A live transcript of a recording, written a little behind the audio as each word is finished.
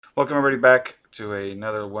Welcome everybody back to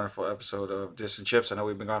another wonderful episode of Distant Chips. I know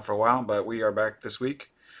we've been gone for a while, but we are back this week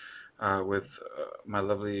with my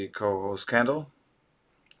lovely co-host Kendall.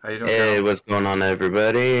 How you doing, Hey, Kendall? what's going on,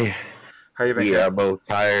 everybody? How you been, We Ken? are both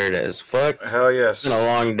tired as fuck. Hell It's been a yes,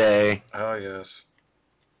 long day. hell yes.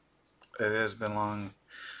 It has been long.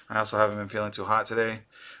 I also haven't been feeling too hot today,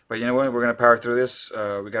 but you know what? We're gonna power through this.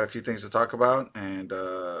 We got a few things to talk about, and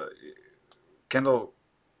Kendall,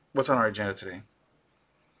 what's on our agenda today?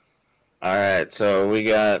 All right, so we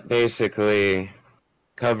got basically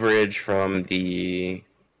coverage from the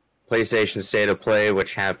PlayStation State of Play,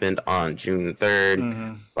 which happened on June 3rd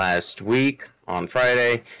Mm-hmm. last week on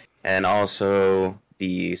Friday, and also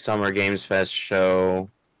the Summer Games Fest show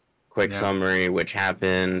quick Yeah, summary, which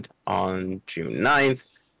happened on June 9th,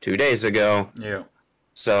 2 days ago. yeah.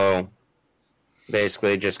 So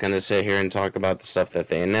basically just going to sit here and talk about the stuff that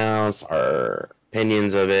they announced, our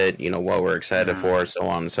opinions of it, what we're excited Yeah. for, so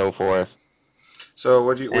on and so forth, So,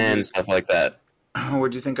 what do you and stuff like that.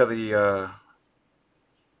 what do you think of the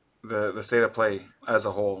state of play as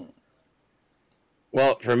a whole?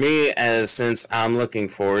 Well, for me, as since I'm looking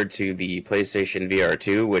forward to the PlayStation VR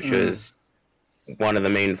 2, which Mm, is one of the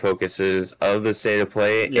main focuses of the state of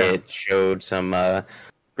play, yeah, it showed some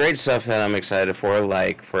great stuff that I'm excited for.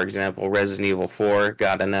 Like, for example, Resident Evil 4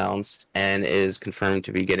 got announced and is confirmed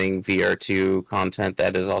to be getting VR2 content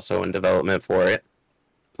that is also in development for it.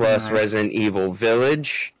 Plus, nice, Resident Evil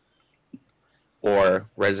Village or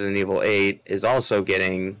Resident Evil 8 is also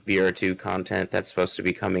getting VR2 content that's supposed to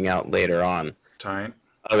be coming out later on. tight.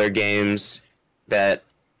 Other games that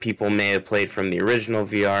people may have played from the original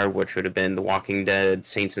VR, which would have been The Walking Dead,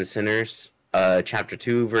 Saints and Sinners. Chapter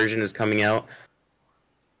 2 version is coming out.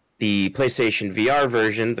 The PlayStation VR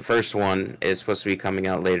version, the first one, is supposed to be coming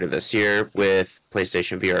out later this year, with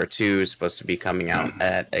PlayStation VR 2 supposed to be coming out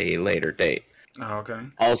at a later date. Oh, okay,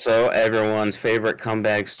 Also, everyone's favorite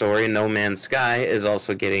comeback story, No Man's Sky, is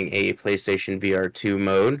also getting a PlayStation VR 2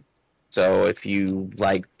 mode. So if you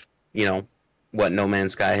like, you know, what No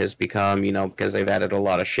Man's Sky has become, because they've added a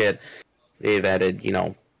lot of shit, they've added,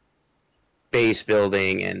 base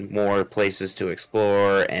building and more places to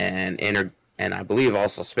explore and I believe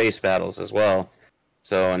also space battles as well.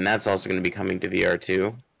 So, and that's also going to be coming to VR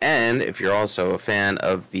 2. And if you're also a fan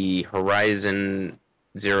of the Horizon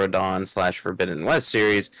Zero Dawn slash Forbidden West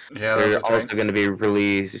series, yeah, those they're are tight. also going to be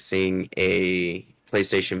releasing a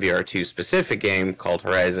PlayStation VR 2 specific game called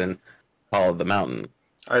Horizon Call of the Mountain.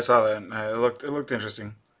 I saw that. It looked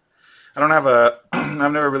interesting. I don't have a.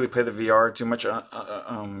 I've never really played the VR too much.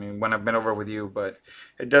 When I've been over with you, but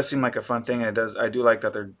it does seem like a fun thing, and it does. I do like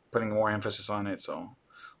that they're putting more emphasis on it. So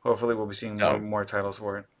hopefully, we'll be seeing So, more titles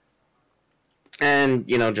for it. and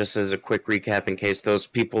just as a quick recap, in case those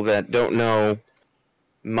people that don't know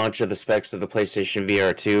much of the specs of the PlayStation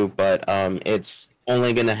VR 2, but it's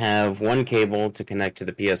only going to have one cable to connect to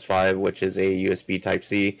the PS5, which is a USB Type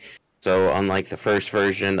C. So, unlike the first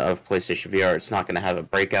version of PlayStation VR, it's not going to have a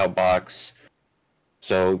breakout box.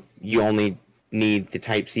 So, you only need the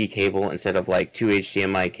Type C cable instead of like two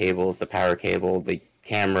HDMI cables, the power cable, the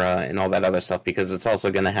camera, and all that other stuff, because it's also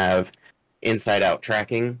going to have inside out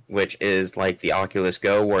tracking, which is like the Oculus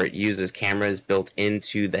Go, where it uses cameras built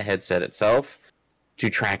into the headset itself to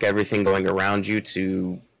track everything going around you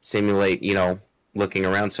to simulate, looking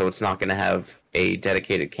around. So it's not going to have a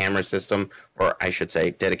dedicated camera system, or I should say,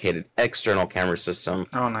 dedicated external camera system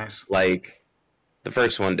Oh, nice. like the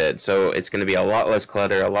first one did. So it's going to be a lot less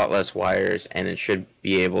clutter, a lot less wires, and it should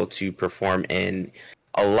be able to perform in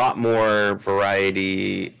a lot more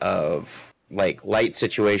variety of like light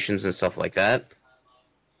situations and stuff like that.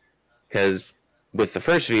 Because with the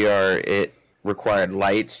first VR, it required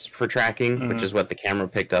lights for tracking, which Hmm. is what the camera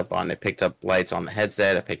picked up on. It picked up lights on the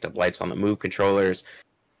headset, it picked up lights on the Move controllers.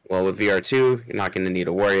 Well, with VR 2, you're not going to need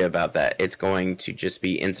to worry about that. It's going to just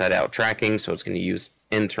be inside out tracking, so it's going to use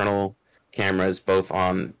internal cameras both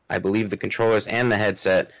on, I believe, the controllers and the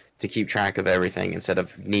headset to keep track of everything instead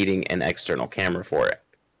of needing an external camera for it.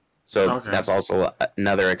 So Okay. that's also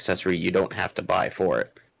another accessory you don't have to buy for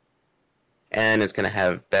it. And it's going to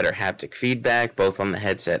have better haptic feedback both on the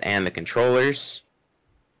headset and the controllers.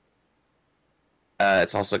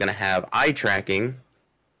 It's also going to have eye tracking,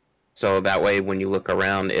 so that way when you look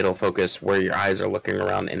around, it'll focus where your eyes are looking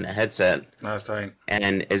around in the headset, That's tight.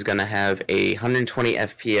 and is going to have a 120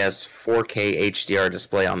 FPS 4K HDR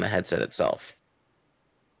display on the headset itself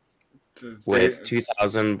They, with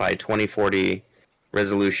 2000 by 2040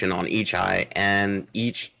 resolution on each eye, and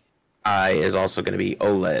each eye is also going to be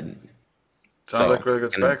OLED. sounds like So, really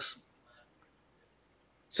good specs.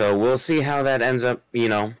 so we'll see how that ends up, Yeah,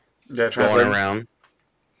 going translating. around,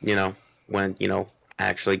 you know, when,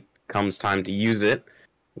 actually comes time to use it,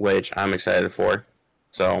 which I'm excited for.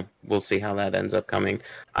 So we'll see how that ends up coming.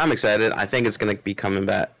 I'm excited. I think it's going to be coming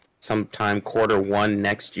back sometime Q1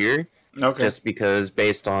 next year, Okay. just because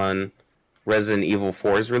based on Resident Evil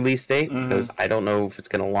 4's release date, Mm-hmm. because I don't know if it's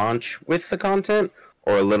going to launch with the content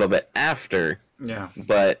or a little bit after, Yeah.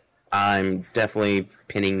 but I'm definitely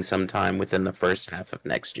pinning some time within the first half of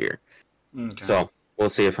next year. Okay. So we'll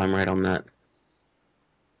see if I'm right on that.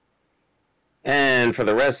 And for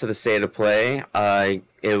the rest of the state of play,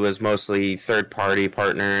 it was mostly third-party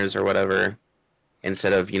partners or whatever,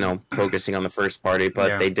 instead of focusing on the first party.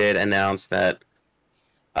 But Yeah. they did announce that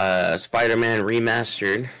Spider-Man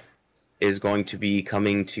Remastered is going to be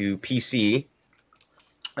coming to PC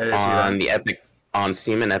I did see on that. the on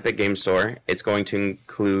Steam and Epic Game Store. It's going to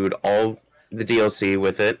include all the DLC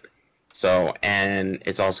with it. So, and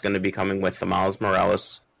it's also going to be coming with the Miles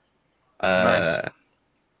Morales Nice.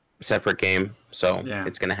 separate game. So Yeah.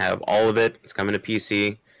 it's going to have all of it. It's coming to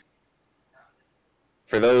PC.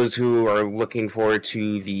 For those who are looking forward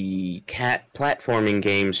to the cat platforming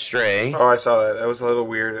game Stray, Oh, I saw that. That was a little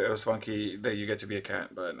weird. It was funky that you get to be a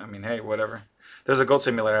cat, but I mean, hey, whatever. There's a goat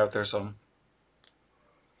simulator out there, so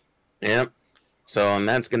yep. So, and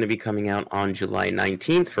that's going to be coming out on July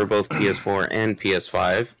 19th for both PS4 and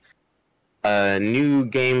PS5. A new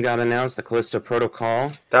game got announced, the Callisto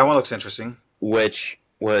Protocol, that one looks interesting. which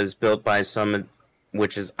was built by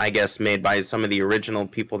which is, I guess, made by some of the original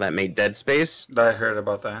people that made Dead Space. I heard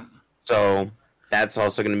about that. So, that's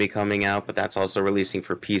also going to be coming out, but that's also releasing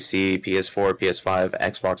for PC, PS4, PS5,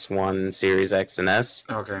 Xbox One, Series X, and S.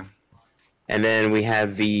 Okay. And then we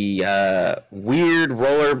have the weird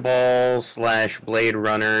rollerball / Blade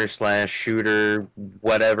Runner / shooter,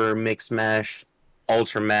 whatever, mix mash,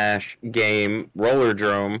 ultra mash game,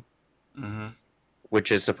 Rollerdrome, Mm-hmm.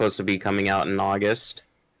 which is supposed to be coming out in August.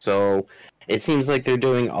 So it seems like they're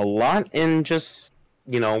doing a lot in just,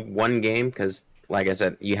 one game, because, like I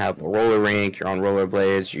said, you have a roller rink, you're on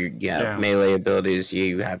rollerblades, you have melee abilities,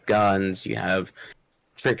 you have guns, you have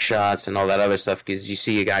trick shots and all that other stuff, because you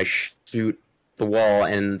see a guy shoot the wall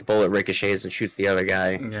and the bullet ricochets and shoots the other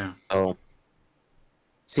guy. Yeah. So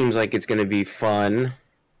seems like it's going to be fun.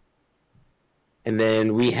 And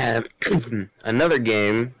then we have another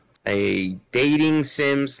game, a dating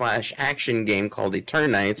sim / action game called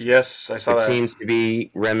Eternights. Yes, I saw which that. seems to be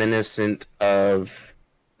reminiscent of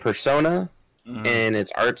Persona in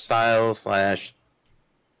its art style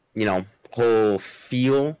 / whole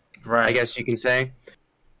feel, Right. I guess you can say.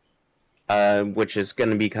 Which is going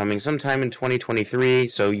to be coming sometime in 2023,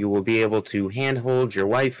 so you will be able to handhold your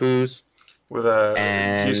waifus. With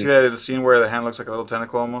a, do you see that scene where the hand looks like a little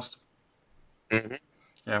tentacle almost? Mm-hmm.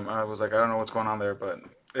 Yeah, I was like, I don't know what's going on there, but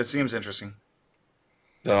it seems interesting.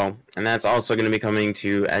 So, and that's also going to be coming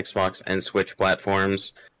to Xbox and Switch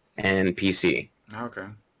platforms and PC. Okay.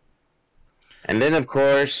 And then, of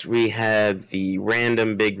course, we have the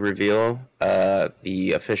random big reveal,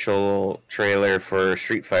 the official trailer for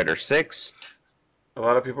Street Fighter 6. A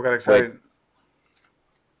lot of people got excited.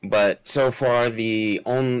 But so far, they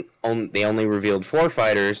only revealed 4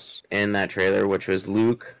 fighters in that trailer, which was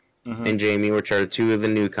Luke and Jamie, which are 2 of the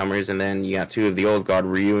newcomers, and then you got 2 of the old guard,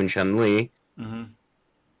 Ryu and Chun-Li. Mm-hmm.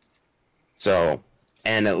 So,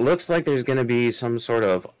 and it looks like there's going to be some sort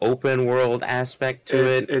of open world aspect to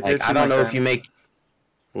it. I don't know if you make,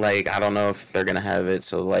 I don't know if they're going to have it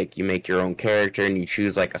so, you make your own character and you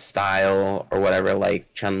choose, a style or whatever,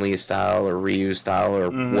 like Chun-Li style or Ryu style or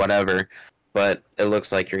whatever. But it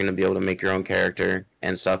looks like you're going to be able to make your own character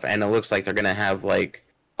and stuff. And it looks like they're going to have,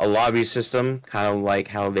 a lobby system, kind of like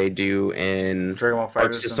how they do in Dragon Ball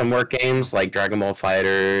Arc FighterZ System Work games, like Dragon Ball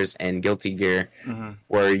FighterZ and Guilty Gear,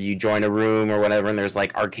 where you join a room or whatever, and there's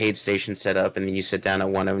arcade stations set up, and then you sit down at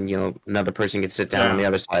one, and another person can sit down on the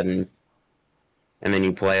other side, and then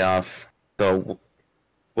you play off. So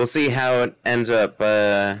we'll see how it ends up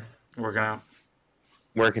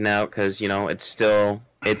working out, because it's still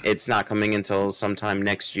it's not coming until sometime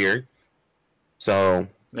next year. So.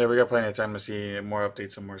 Yeah, we got plenty of time to see more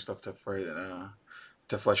updates and more stuff to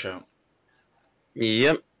flesh out.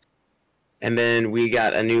 Yep. And then we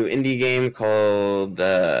got a new indie game called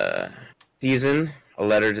Season, A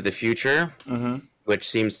Letter to the Future, which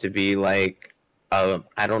seems to be I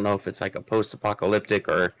don't know if it's a post-apocalyptic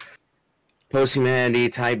or post-humanity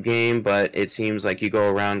type game, but it seems like you go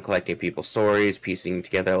around collecting people's stories, piecing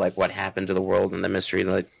together what happened to the world and the mystery,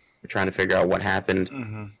 trying to figure out what happened,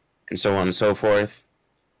 and so on and so forth.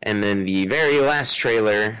 And then the very last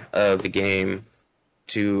trailer of the game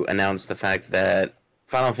to announce the fact that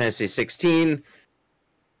Final Fantasy XVI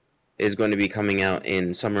is going to be coming out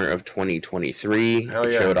in summer of 2023. Hell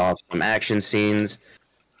It yeah. showed off some action scenes,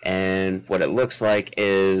 and what it looks like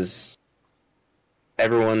is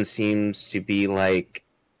everyone seems to be like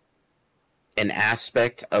an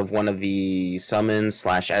aspect of one of the summons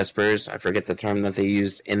slash espers. I forget the term that they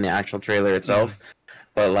used in the actual trailer itself,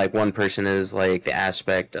 but like one person is like the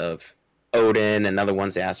aspect of Odin, another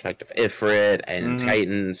one's the aspect of Ifrit and Mhm.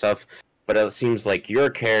 Titan and stuff. But it seems like your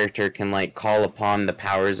character can like call upon the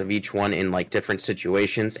powers of each one in like different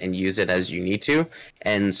situations and use it as you need to,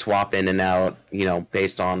 and swap in and out,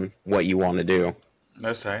 based on what you want to do.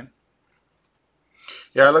 That's tight.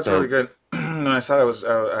 Yeah, it looked really So, good. When I saw it,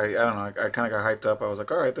 I don't know. I kind of got hyped up. I was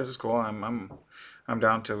like, all right, this is cool. I'm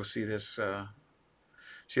down to see this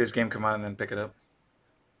game come out and then pick it up.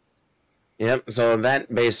 yep. So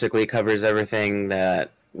that basically covers everything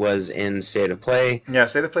that was in State of Play. Yeah,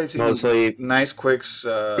 State of Play seemed Mostly, nice, quick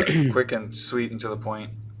and sweet and to the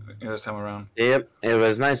point this time around. yep, it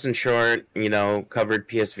was nice and short, covered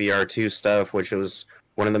PSVR 2 stuff, which was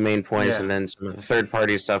one of the main points, Yeah. and then some of the third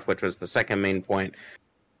party stuff, which was the second main point,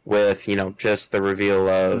 with, just the reveal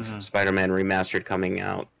of Mhm. Spider Man Remastered coming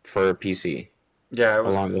out for PC, Yeah,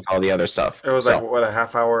 along with all the other stuff. it was So, like what, a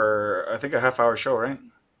half hour? I think a half hour show, right?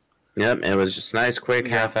 yep, it was just nice, quick,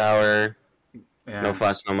 Yeah. half hour, Yeah, no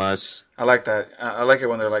fuss, no muss. I like that. I like it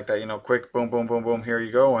when they're like that. Quick, boom, boom, boom, boom. Here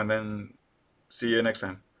you go, and then see you next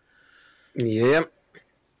time. Yep.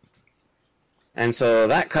 And so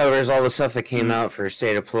that covers all the stuff that came Mhm. out for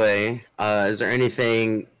State of Play. Is there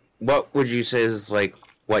anything? What would you say is like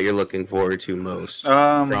what you're looking forward to most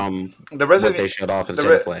from The what they Resident showed off in the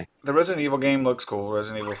State of Re- Play? the Resident Evil game looks cool.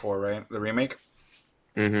 Resident Evil 4, right? The remake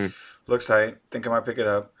Mm-hmm. looks tight. Think I might pick it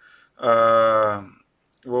up. Uh,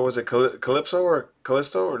 what was it? Calypso or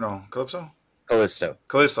Callisto or no? Calypso? Callisto.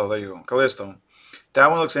 Callisto. There you go. Callisto. That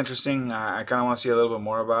one looks interesting. I kind of want to see a little bit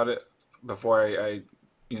more about it before I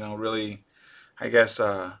really, I guess,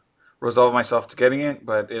 resolve myself to getting it.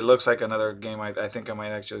 But it looks like another game I think I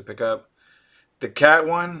might actually pick up. The cat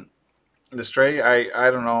one, the Stray.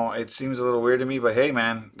 I don't know. It seems a little weird to me, but hey,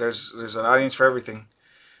 man, there's an audience for everything.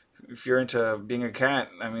 If you're into being a cat,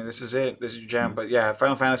 I mean, this is it. This is your jam. But yeah,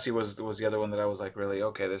 Final Fantasy was the other one that I was like, really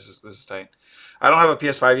okay. This is tight. I don't have a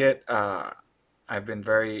PS5 yet. I've been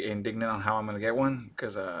very indignant on how I'm gonna get one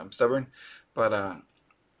because I'm stubborn. But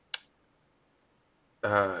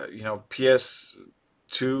PS2,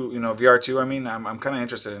 VR2. I mean, I'm kind of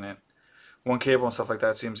interested in it. One cable and stuff like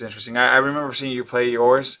that seems interesting. I remember seeing you play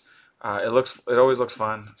yours. It always looks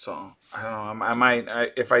fun. So I don't know. I might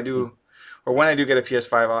if I do, or when I do get a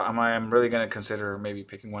PS5, I'm really gonna consider maybe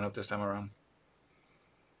picking one up this time around.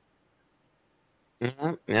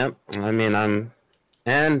 Yep. I mean,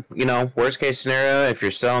 and worst case scenario, if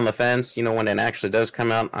you're still on the fence, when it actually does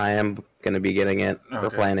come out, I am going to be getting it or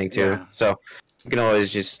Okay. planning to. Yeah. So you can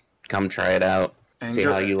always just come try it out, And see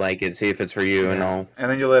you'll- how you like it, see if it's for you, and yeah. all. And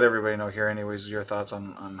then you'll let everybody know here, anyways, your thoughts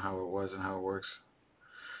on how it was and how it works.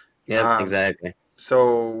 Yep, exactly.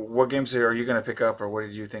 So, what games are you gonna pick up, or what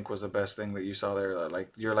did you think was the best thing that you saw there? That, like,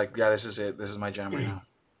 you're like, yeah, this is it. This is my jam right now.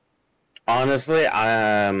 Honestly,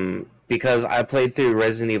 because I played through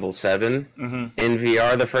Resident Evil 7 Mm-hmm. in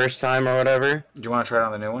VR the first time or whatever, Do you want to try it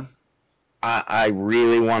on the new one? I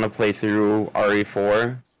really want to play through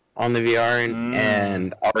RE4 on the VR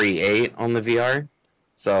and RE8 on the VR.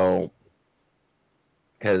 So,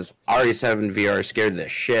 because RE7 VR scared the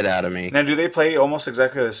shit out of me. Now, do they play almost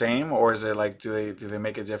exactly the same, or is it like do they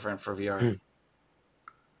make it different for VR?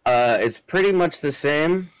 It's pretty much the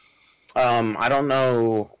same. I don't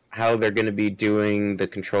know how they're going to be doing the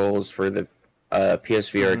controls for the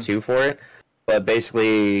PSVR 2 for it, but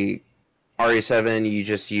basically RE7 you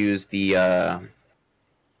just use the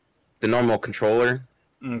normal controller,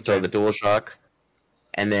 Okay. so the DualShock,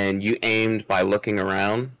 and then you aimed by looking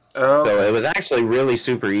around. Oh, So it was actually really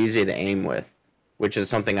super easy to aim with, which is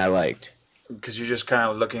something I liked. because you're just kind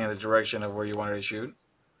of looking in the direction of where you wanted to shoot.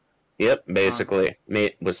 Yep, basically.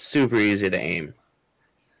 It was super easy to aim.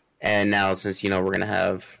 And now since, we're going to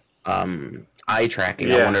have eye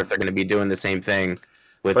tracking, I Yeah. wonder if they're going to be doing the same thing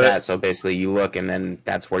with But that. So basically you look and then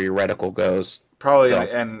that's where your reticle goes. Probably So-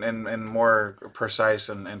 in more precise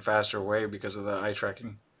and faster way because of the eye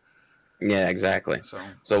tracking. Yeah, exactly. So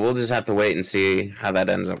So we'll just have to wait and see how that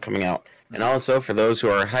ends up coming out. And also for those who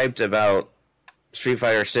are hyped about Street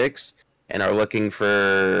Fighter 6 and are looking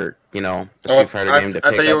for, the Street Fighter game to I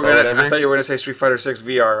pick thought you up were or gonna. whatever. I thought you were gonna say Street Fighter 6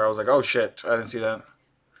 VR. I was like, oh shit, I didn't see that.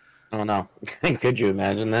 Oh no. Could you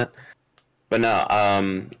imagine that? But no,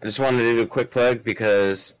 I just wanted to do a quick plug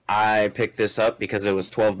because I picked this up because it was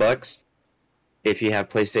 $12. If you have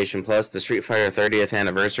PlayStation Plus, the Street Fighter 30th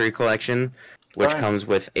Anniversary Collection which comes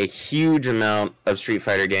with a huge amount of Street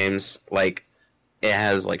Fighter games. Like it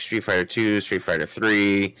has like Street Fighter 2, Street Fighter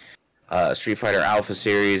 3, Street Fighter Alpha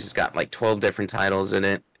series. It's got like 12 different titles in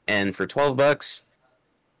it, and for $12,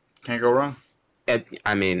 Can't go wrong.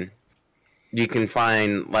 I mean, you can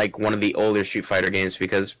find like one of the older Street Fighter games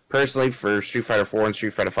because personally, for Street Fighter 4 and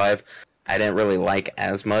Street Fighter 5, I didn't really like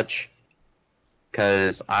as much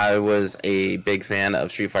because I was a big fan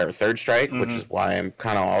of Street Fighter Third Strike, which is why I'm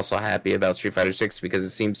kind of also happy about Street Fighter 6 because it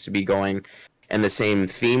seems to be going in the same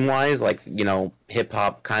theme wise, like, you know, hip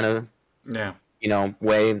hop kind of, Yeah, you know,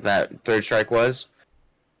 way that Third Strike was.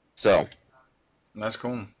 So, that's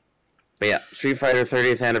cool. but yeah, Street Fighter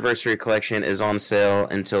 30th Anniversary Collection is on sale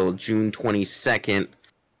until June 22nd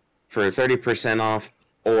for 30% off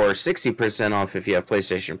or 60% off if you have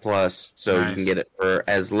PlayStation Plus. So you can get it for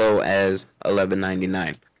as low as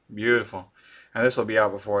 $11.99. Beautiful. And this will be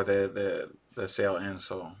out before the sale ends,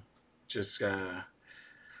 so just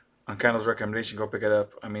on Kendall's recommendation, go pick it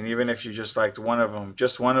up. I mean, even if you just liked one of them,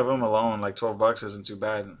 just one of them alone, like $12 isn't too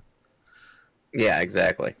bad. Yeah,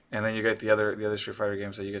 exactly. And then you get the other Street Fighter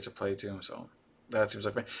games that you get to play too. So that seems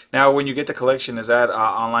like fun. Now, when you get the collection, is that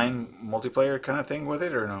online multiplayer kind of thing with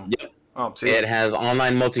it or no? Yep. Oh, see? It has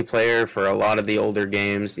online multiplayer for a lot of the older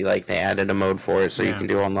games. Like they added a mode for it, so you can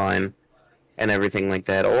do online and everything like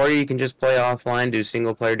that. Or you can just play offline, do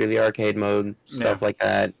single player, do the arcade mode, stuff like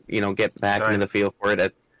that. You know, get back into the feel for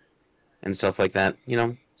it and stuff like that. You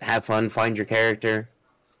know, have fun, find your character.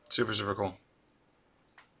 Super, super cool.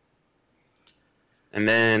 And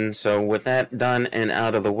then, so with that done and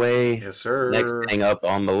out of the way, yes, sir. Next thing up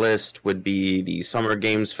on the list would be the Summer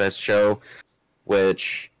Games Fest show,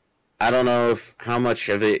 which I don't know how much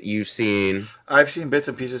of it you've seen. I've seen bits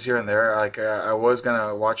and pieces here and there. Like I was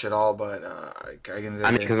gonna watch it all, but I mean,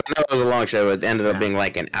 because I know it was a long show. It ended up being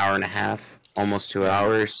like an hour and a half, almost 2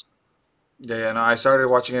 hours. Yeah. No, I started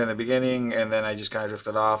watching it in the beginning, and then I just kind of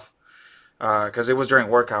drifted off. Because it was during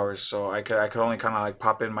work hours, so I could only kind of like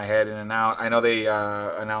pop in my head in and out. I know they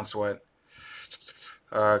announced what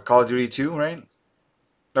Call of Duty 2, right?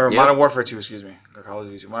 Or Modern Warfare 2, excuse me. Call of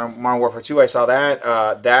Duty 2. Modern Warfare 2, I saw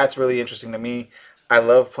that. That's really interesting to me. I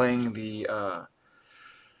love playing the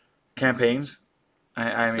campaigns.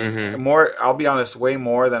 I mean, more. I'll be honest, way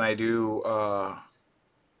more than I do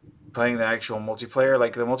playing the actual multiplayer.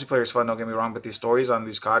 Like the multiplayer is fun. Don't get me wrong, but these stories on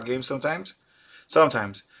these COD games sometimes.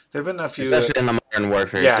 There've been a few, especially in the Modern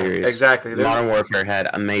Warfare series. Yeah, exactly. Modern Warfare had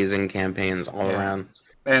amazing campaigns all around,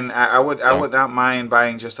 and I would not mind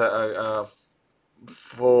buying just a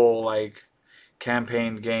full like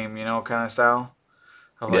campaign game, you know, kind of style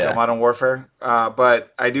of like a Modern Warfare.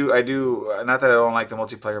 But I do not that I don't like the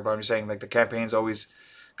multiplayer, but I'm just saying like the campaigns always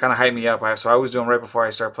kind of hype me up. So I was doing right before I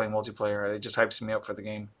start playing multiplayer. It just hypes me up for the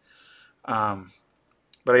game.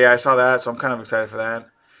 But yeah, I saw that, so I'm kind of excited for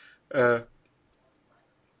that.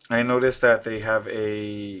 I noticed that they have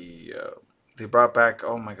they brought back.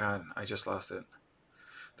 Oh my god, I just lost it.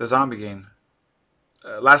 The zombie game,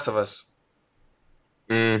 Last of Us,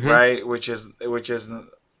 right? Which is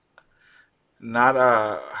not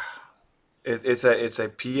a. It's a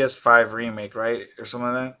PS5 remake, right, or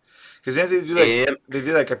something like that. Because they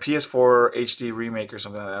did like a PS4 HD remake or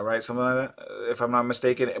something like that, right? Something like that, if I'm not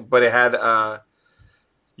mistaken. But it had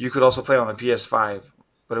you could also play it on the PS5,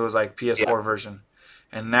 but it was like PS4 version.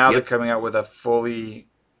 And now they're coming out with a fully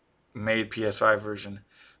made PS5 version.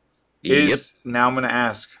 Now I'm going to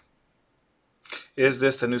ask, is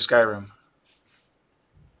this the new Skyrim?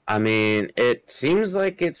 I mean, it seems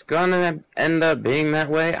like it's going to end up being that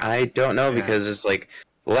way. I don't know because it's like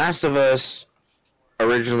Last of Us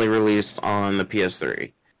originally released on the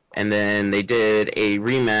PS3. And then they did a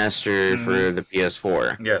remaster for the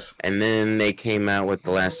PS4. Yes. And then they came out with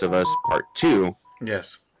The Last of Us Part 2.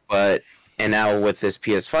 Yes. And now with this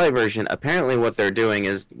PS5 version, apparently what they're doing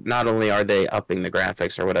is not only are they upping the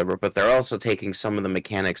graphics or whatever, but they're also taking some of the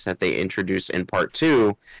mechanics that they introduced in Part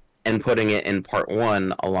 2 and putting it in Part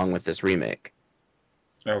 1 along with this remake.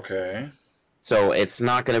 Okay. So it's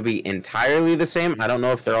not going to be entirely the same. I don't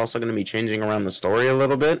know if they're also going to be changing around the story a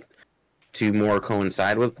little bit to more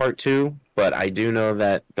coincide with Part 2, but I do know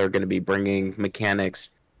that they're going to be bringing mechanics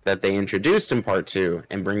that they introduced in Part 2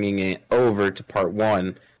 and bringing it over to Part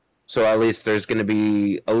 1. So at least there's going to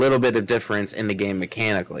be a little bit of difference in the game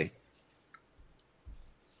mechanically.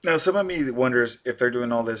 Now, some of me wonders if they're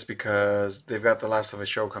doing all this because they've got the Last of Us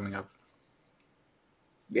show coming up.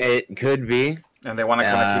 It could be. And they want to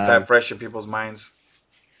kind of keep that fresh in people's minds.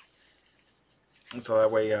 So that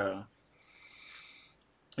way, you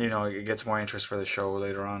know, it gets more interest for the show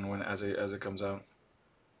later on as it comes out.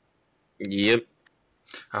 Yep.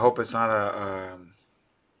 I hope it's not a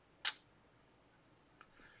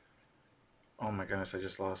Oh my goodness, I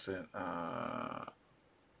just lost it.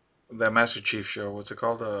 That Master Chief show. What's it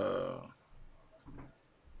called?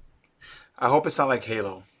 I hope it's not like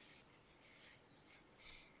Halo.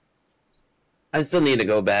 I still need to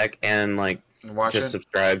go back and like Watch just it.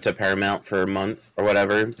 subscribe to Paramount for a month or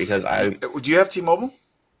whatever because Do you have T-Mobile?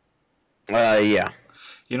 yeah.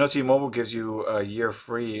 You know, T-Mobile gives you a year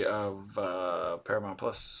free of Paramount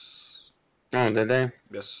Plus. Oh, did they?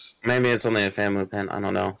 Yes. Maybe it's only a family plan. I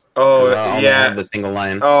don't know because Oh I only have yeah. the single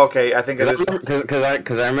line. Oh, okay. I think it is.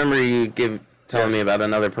 Because I remember you telling me Yes. about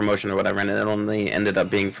another promotion or whatever, and it only ended up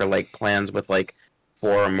being for like plans with like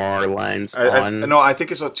four or more lines I on no. I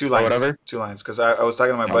think it's two or lines. whatever. Two lines. Because I was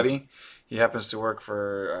talking to my Oh, buddy. He happens to work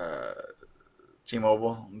for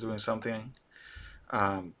T-Mobile doing something.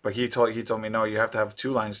 But he told me no. You have to have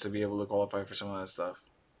two lines to be able to qualify for some of that stuff.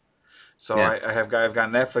 So yeah. I've got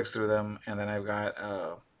Netflix through them, and then I've got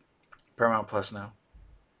Paramount Plus now.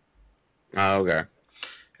 Oh, okay.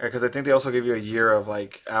 Because I think they also give you a year of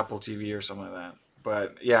like Apple TV or something like that.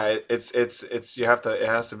 But yeah, it's you have to it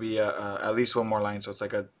has to be at least one more line. So it's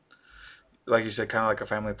like a like you said, kind of like a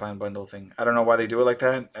family plan bundle thing. I don't know why they do it like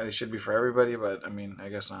that. It should be for everybody, but I mean, I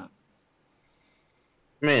guess not.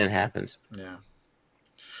 I mean, it happens. Yeah,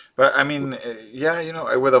 but I mean, yeah, you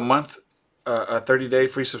know, with a month, a 30-day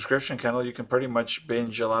free subscription, Kendall, you can pretty much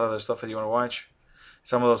binge a lot of the stuff that you want to watch.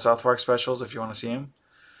 Some of those South Park specials, if you want to see them.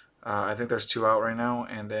 I think there's two out right now,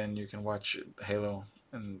 and then you can watch Halo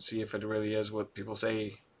and see if it really is what people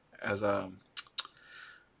say as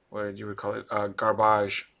what you would call it,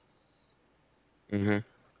 garbage. hmm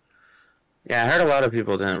Yeah, I heard a lot of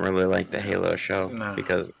people didn't really like the Yeah, Halo show no,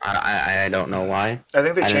 because I don't know why. I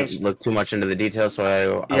think they I didn't changed. look too much into the details,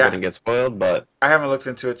 so I Yeah, wouldn't get spoiled. But I haven't looked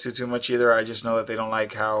into it too much either. I just know that they don't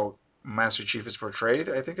like how Master Chief is portrayed.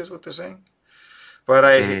 I think is what they're saying. But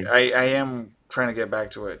mhm, I am trying to get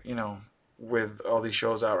back to it. You know, with all these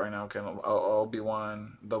shows out right now, Obi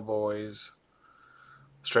Wan, The Boys,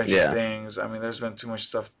 Stranger yeah, Things. I mean, there's been too much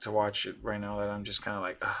stuff to watch right now that I'm just kind of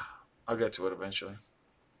like, I'll get to it eventually.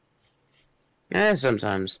 yeah,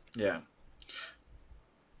 sometimes. Yeah.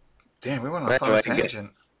 Damn, we went on a But fun anyway,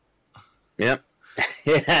 tangent. yep,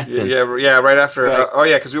 it Yeah, happens. yeah. Right after. Like, Oh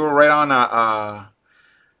yeah, because we were right on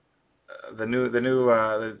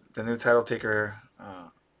the new title taker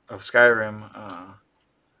of Skyrim,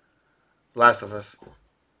 Last of Us.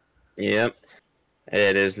 yep,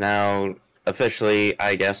 it is now officially,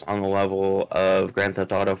 I guess, on the level of Grand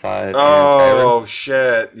Theft Auto 5 and Skyrim. Oh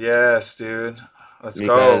shit! Yes, dude. Let's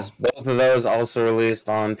go. Because both of those also released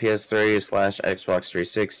on PS3 slash Xbox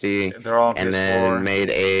 360, They're all on and then PS4. made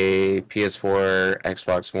a PS4,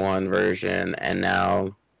 Xbox One version, and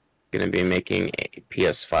now gonna be making a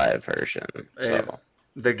PS5 version. Hey, So,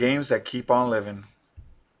 the games that keep on living.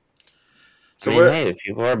 I So mean, what? hey,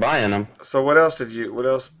 people are buying them. So what else did you? What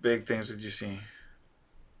else big things did you see?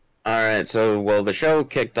 All right, so well, the show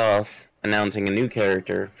kicked off announcing a new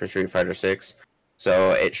character for Street Fighter 6.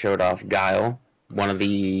 So it showed off Guile, one of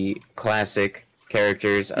the classic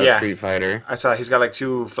characters of Yeah, Street Fighter, I saw he's got like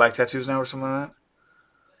two flag tattoos now or something like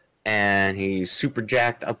and he's super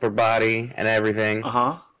jacked upper body and that. Uh everything.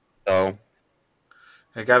 huh. So,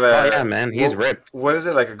 He got oh yeah, a man, he's ripped. what is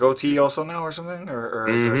it like a goatee also now or something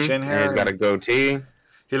or is there chin And he's hair got a and goatee.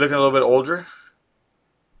 he looking a little bit older?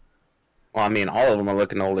 Well, I mean, all of them are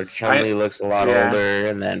looking older. Chun I Li looks a lot yeah. older,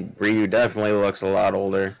 and then Ryu definitely looks a lot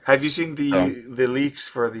older. Have you seen So, the leaks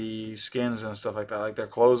for the skins and stuff like that? Like their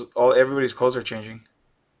clothes, all everybody's clothes are changing.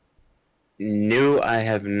 new, I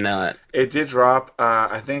have not. It did drop.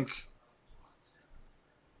 I think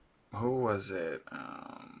who was it?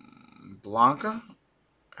 Blanca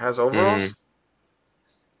has Mm, overalls.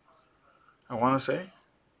 I want to say,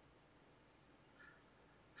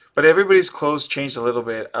 but everybody's clothes changed a little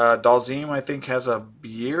bit. Dalzim, I think, has a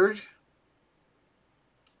beard,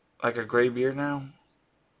 like a gray beard now.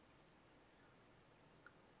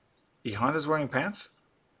 E Honda's wearing pants.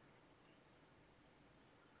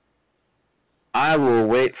 I will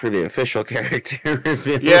wait for the official character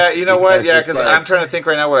Yeah, you reveals know what? because Yeah, it's because I'm like, trying to think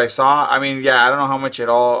right now what I saw. I mean, yeah, I don't know how much it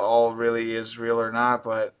all really is real or not,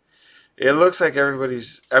 but it looks like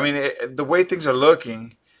everybody's. I mean, the way things are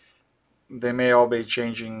looking, they may all be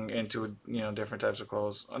changing into different types of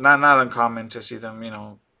clothes. Not uncommon to see them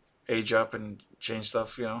age up and change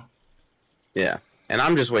stuff. yeah. And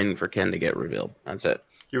I'm just waiting for Ken to get revealed. That's it.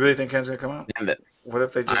 You really think Ken's gonna come out? And it. What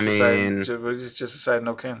if they I just decide mean, to just decide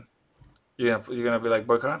no Ken? You're gonna be like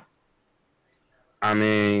boycott? I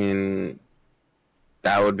mean,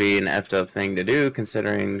 that would be an effed up thing to do,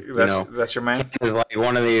 considering That's your Ken man. is like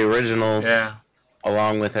one of the originals Yeah.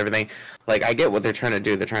 along with everything. Like I get what they're trying to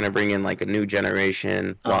do. They're trying to bring in like a new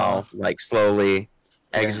generation Uh-huh. while like slowly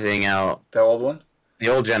Yeah. exiting out The old one? the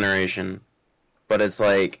old generation. But it's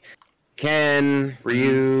like Ken, Mm-hmm.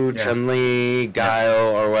 Ryu, Yeah. Chun Li, Yeah.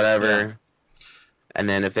 Guile, or Yeah. whatever. And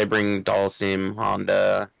then if they bring Dalsim,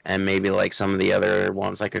 Honda, and maybe like some of the other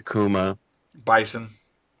ones like Akuma, Bison.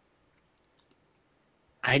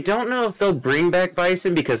 I don't know if they'll bring back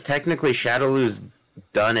Bison because technically Shadowloo's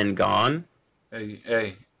done and gone.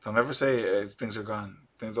 Hey, don't ever say things are gone.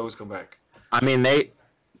 Things always come back. I mean, they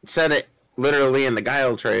said it literally in the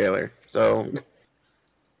Guile trailer. So,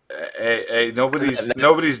 Hey, nobody's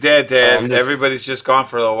dead. I'm just Everybody's just gone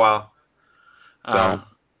for a little while. Uh,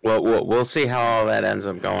 so we'll see how all that ends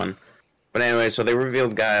up going. But anyway, so they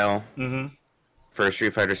revealed Guile mm-hmm. for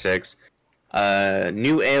Street Fighter Six.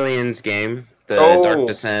 New Aliens game, the Dark Oh,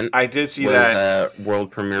 Descent, I did see was that.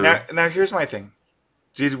 world premiere. Now here's my thing.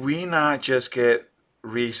 Did we not just get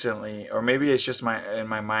recently, or maybe it's just my in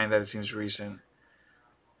my mind that it seems recent,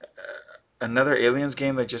 another Aliens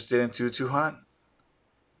game that just didn't do too hot?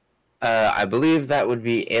 I believe that would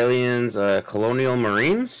be Aliens, Colonial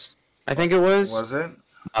Marines. I think it was. Was it?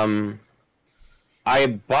 Um, I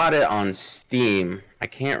bought it on Steam. I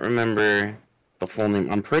can't remember the full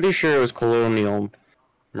name. I'm pretty sure it was Colonial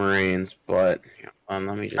Marines, but let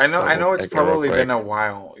me just I double know it's check it real probably been quick. a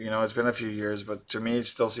while. It's been a few years, but to me, it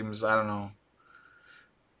still seems. I don't know.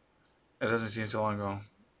 It doesn't seem too long ago.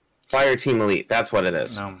 Fire Team Elite. That's what it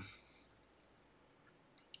is. No.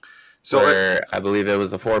 So Where I believe it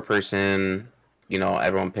was the 4-person.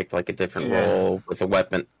 Everyone picked like a different yeah, role with a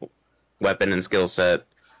weapon and skill set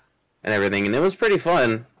and everything, and it was pretty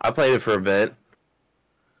fun. I played it for a bit.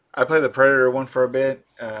 I played the Predator one for a bit.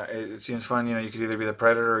 It seems fun. You could either be the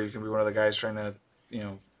Predator or you can be one of the guys trying to,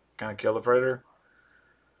 kind of kill the Predator.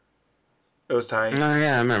 It was Oh tight.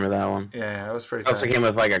 yeah, I remember that one. Yeah, it was pretty It also tight. came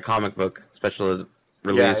with like a comic book special Yeah,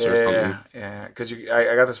 release yeah, or yeah, something. yeah. Because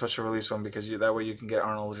I got the special release one because that way you can get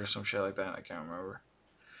Arnold or some shit like that. I can't remember.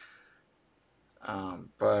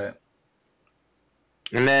 But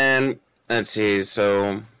And then let's see.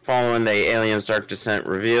 So following the Aliens Dark Descent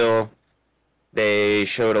reveal, they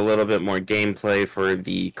showed a little bit more gameplay for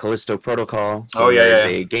the Callisto Protocol. oh So yeah, there's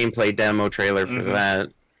yeah. a gameplay demo trailer for Mm-hmm. that.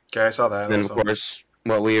 Okay, I saw that Then of also. course,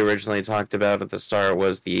 what we originally talked about at the start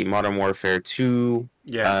was the Modern Warfare 2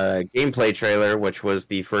 Yeah, gameplay trailer, which was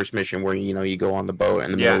the first mission where you go on the boat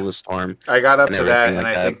in the middle yeah. of the storm I got up and to everything that, and like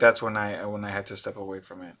I that. think that's when I had to step away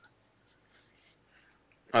from it.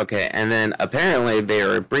 Okay, and then apparently they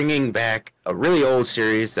are bringing back a really old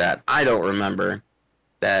series that I don't remember.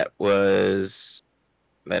 That's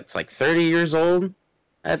like 30 years old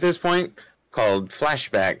at this point, called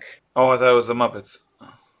Flashback. Oh, I thought it was the Muppets.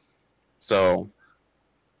 So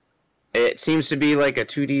it seems to be like a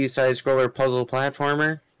 2D side scroller puzzle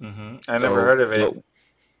platformer. Mm-hmm. I never So heard of it.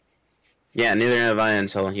 yeah, neither have I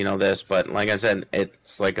until this. But like I said,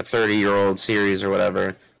 it's like a 30-year-old series or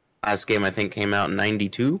whatever. Last game I think came out in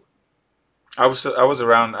 '92. I was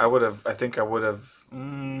around. I think I would have.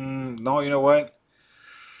 No, you know what?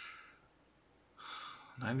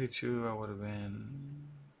 92. I would have been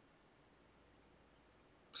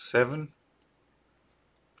 7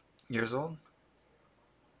 years old.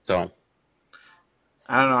 So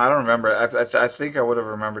I don't know. I don't remember. I think I would have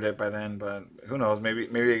remembered it by then, but who knows? Maybe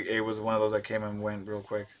it was one of those that came and went real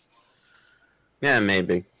quick. yeah,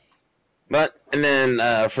 maybe. But and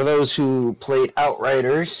then for those who played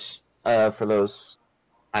Outriders, for those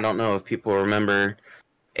I don't know if people remember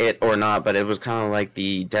it or not, but it was kind of like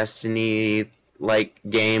the Destiny like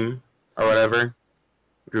game or whatever.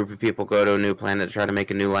 A group of people go to a new planet to try to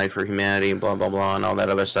make a new life for humanity and blah blah blah and all that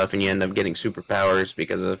other stuff, and you end up getting superpowers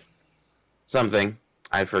because of something.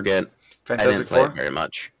 I forget. I didn't Fantastic play it Four. very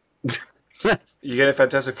much. You get a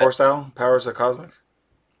Fantastic Four style powers of cosmic.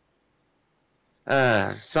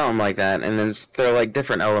 Something like that, and then they're like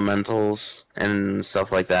different elementals and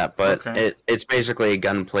stuff like that. But Okay. it's basically a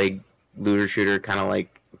gunplay looter shooter, kind of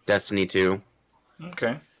like Destiny 2.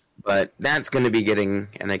 Okay. But that's going to be getting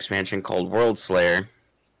an expansion called World Slayer.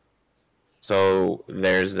 So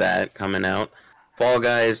there's that coming out. Fall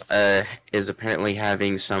Guys is apparently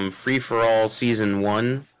having some free for all season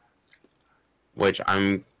 1, which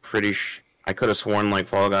I'm pretty I could have sworn like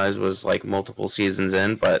Fall Guys was like multiple seasons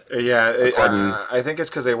in, but Yeah. according I think it's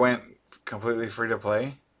because they went completely free to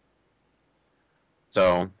play.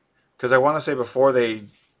 so Because I want to say before they,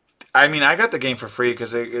 I mean, I got the game for free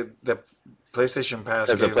because the PlayStation Pass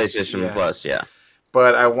as a gave it. PlayStation Yeah. Plus, yeah.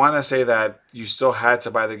 But I want to say that you still had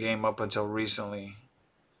to buy the game up until recently.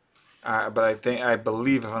 But I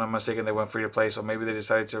believe, if I'm not mistaken, they went free to play. So maybe they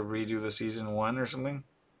decided to redo the season 1 or something.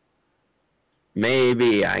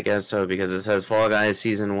 Maybe, I guess so, because it says Fall Guys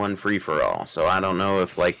Season 1 free for all. So I don't know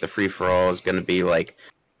if like the free for all is going to be like,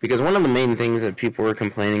 because one of the main things that people were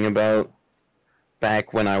complaining about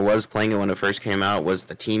back when I was playing it when it first came out was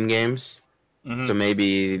the team games. Hmm. So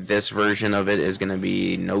maybe this version of it is going to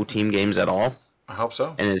be no team games at all, I hope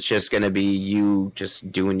so. and it's just going to be you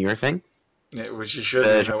just doing your thing Yeah, which it should be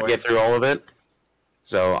to that try to way. get through all of it.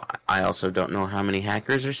 So I also don't know how many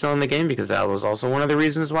hackers are still in the game, because that was also one of the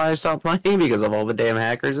reasons why I stopped playing, because of all the damn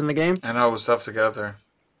hackers in the game. I know it was tough to get up there.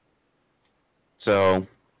 So,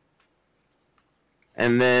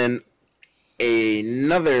 and then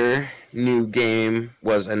another new game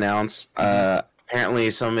was announced. Hmm.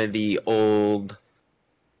 Apparently, some of the old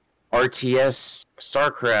RTS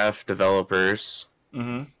StarCraft developers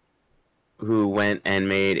Hmm. who went and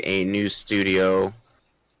made a new studio,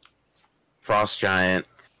 Frost Giant,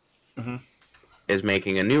 Hmm. is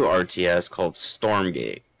making a new RTS called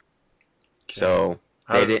Stormgate. Okay. So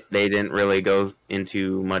How's they didn't really go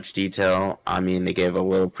into much detail. I mean, they gave a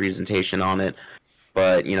little presentation on it,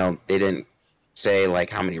 but they didn't say like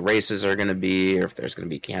how many races are going to be, or if there's going to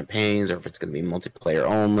be campaigns, or if it's going to be multiplayer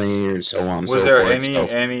only, or so on and was so there forth. So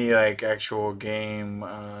any like actual game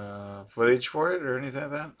footage for it or anything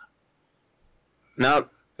like that? no,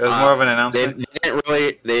 It was more of an they announcement.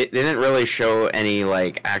 they didn't really show any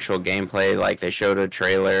like actual gameplay. Like they showed a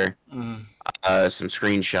trailer, Mm. some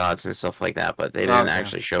screenshots and stuff like that, but they didn't Okay.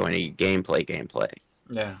 actually show any gameplay.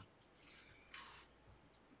 Yeah.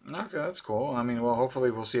 Okay, that's cool. I mean, well, hopefully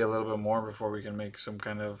we'll see a little bit more before we can make some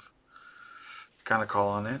kind of call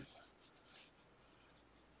on it.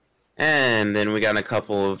 And then we got a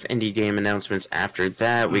couple of indie game announcements after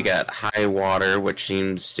that. We Mm. got High Water, which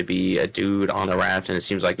seems to be a dude on a raft, and it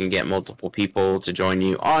seems like you can get multiple people to join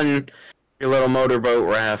you on your little motorboat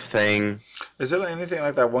raft thing. Is it like anything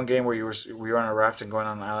like that one game where we were on a raft and going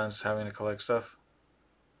on islands having to collect stuff?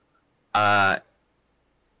 Uh,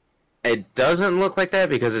 it doesn't look like that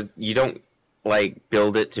because you don't like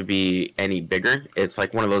build it to be any bigger. It's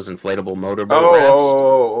like one of those inflatable motorboat rafts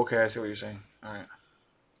Okay. I see what you're saying. All right.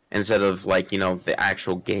 instead of like the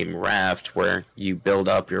actual game raft where you build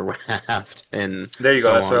up your raft and There you go.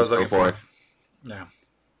 so That's what on I and was so looking for. forth. Yeah.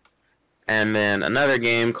 And then another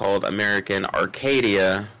game called American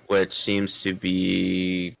Arcadia, which seems to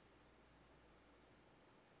be,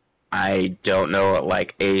 I don't know,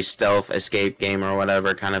 like a stealth escape game or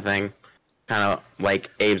whatever kind of thing. Kind of like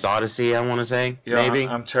Abe's Odyssey, I want to say, Yeah, maybe.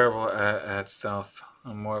 I'm terrible at stealth.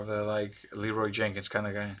 I'm more of the like Leroy Jenkins kind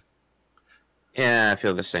of guy. Yeah, I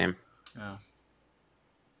feel the same. Yeah.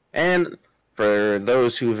 And for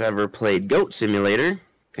those who've ever played Goat Simulator,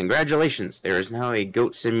 congratulations. There is now a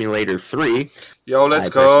Goat Simulator 3. Yo, let's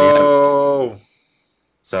I personally haven't. go.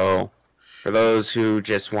 So, for those who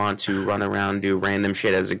just want to run around do random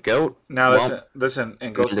shit as a goat, Now well, listen.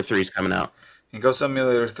 number 3 is coming out. In Ghost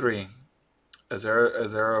Simulator 3, is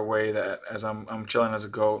there a way that as I'm chilling as a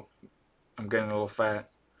goat, I'm getting a little fat,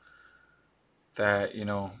 that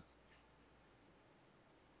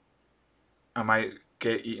I might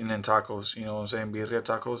get eaten in tacos. You know what I'm saying? Birria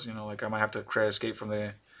tacos. Like I might have to try to escape from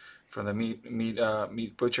the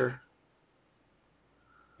meat butcher.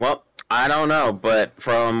 Well, I don't know, but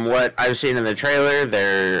from what I've seen in the trailer,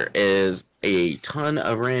 there is a ton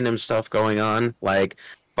of random stuff going on, like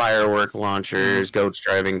firework Hmm. launchers, goats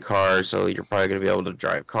driving cars, so you're probably going to be able to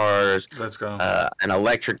drive cars, Let's go. an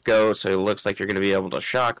electric goat, so it looks like you're going to be able to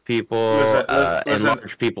shock people, Listen, listen, listen,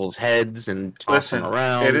 enlarge people's heads and toss them listen. It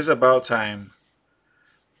around. is about time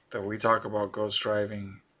that we talk about ghost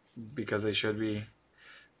driving because they should be.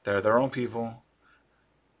 They're their own people,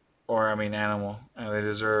 or I mean, animal, and they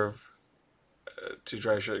deserve to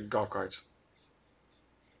drive golf carts.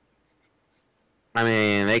 I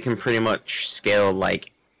mean, they can pretty much scale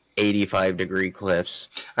like 85-degree cliffs.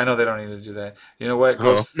 I know they don't need to do that. You know what? So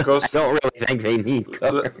Ghost, I ghost. don't really think they need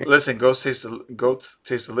cars. Listen, goats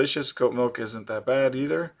taste delicious. Goat milk isn't that bad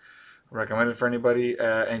either. Recommended for anybody.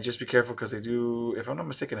 And just be careful because they do, if I'm not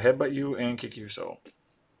mistaken, headbutt you and kick you. So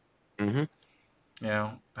Hmm. you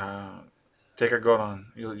know, uh, take a goat on.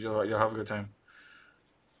 You'll have a good time.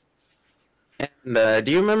 And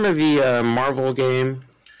do you remember the Marvel game,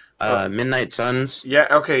 Uh, Midnight Suns? yeah.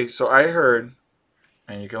 Okay. So I heard,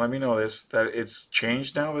 and you can let me know this, that it's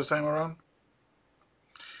changed now this time around.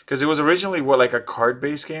 Because it was originally what, like a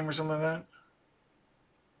card-based game or something like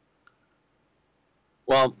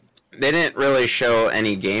Well, they didn't really show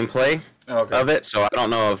any gameplay that. Okay. of it, so I don't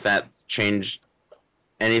know if that changed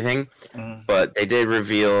anything. Mm-hmm. But they did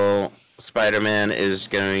reveal Spider-Man is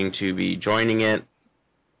going to be joining it,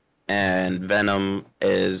 and Venom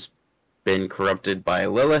is been corrupted by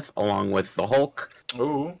Lilith along with the Hulk.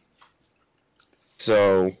 Ooh.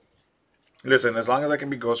 So, Listen, as long as I can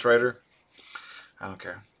be Ghost Rider, I don't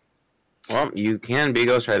care. well, you can be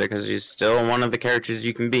Ghost Rider because he's still one of the characters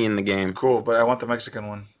you can be in the game. Cool, but I want the Mexican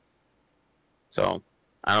one. So,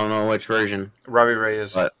 I don't know which version, Robbie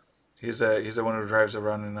Reyes. but He's the one who drives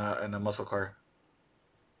around in a muscle car.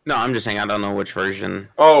 no, I'm just saying I don't know which version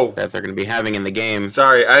Oh, that they're going to be having in the game.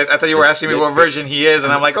 sorry. I thought you were asking me what version he is,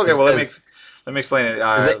 and I'm like, okay, well, let me explain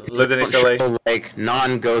it. Lived in East LA. Show, like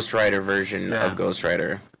non-Ghost Rider version Yeah. of Ghost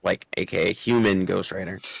Rider, like aka human Ghost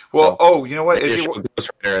Rider. Well, So, oh, you know what? they Is just he show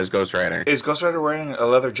Ghost Rider as Ghost Rider. is Ghost Rider wearing a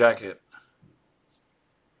leather jacket?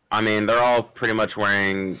 I mean, they're all pretty much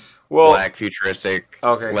wearing Well, black futuristic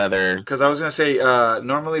okay. leather. Because I was gonna say,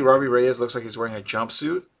 normally Robbie Reyes looks like he's wearing a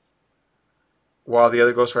jumpsuit, while the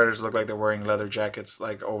other Ghost Riders look like they're wearing leather jackets,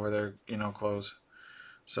 like over their clothes.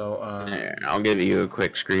 So Here, I'll give you a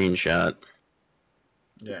quick screenshot.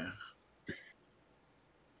 yeah.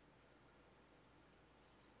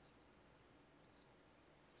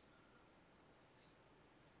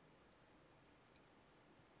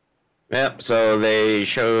 Yep, so they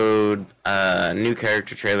showed a new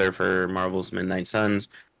character trailer for Marvel's Midnight Suns.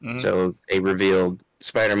 Mhm. So they revealed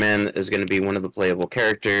Spider-Man is going to be one of the playable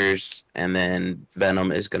characters, and then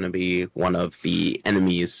Venom is going to be one of the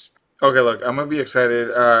enemies. Okay, look, I'm gonna be excited.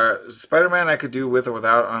 Spider-Man, I could do with or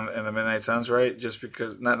without in the Midnight Suns, right? Just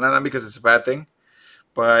because, not because it's a bad thing,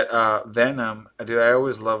 but Venom, dude, I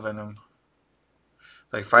always love Venom.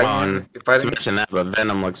 Like To fighting. mention that, but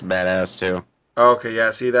Venom looks badass too. Okay, yeah.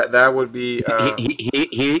 See that would be.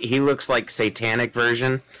 He looks like satanic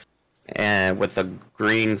version, and with a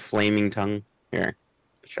green flaming tongue. Here,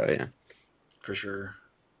 I'll show you. For sure.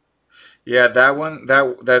 Yeah, that one,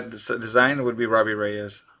 design would be Robbie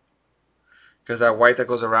Reyes. Because that white that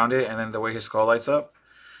goes around it, and then the way his skull lights up.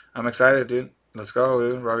 I'm excited, dude. Let's go,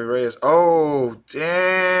 dude. Robbie Reyes. Oh,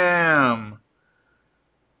 damn.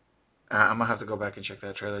 I'm gonna have to go back and check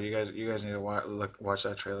that trailer. You guys need to watch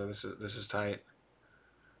that trailer. This is tight.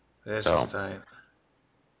 This is tight.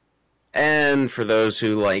 And for those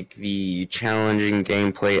who like the challenging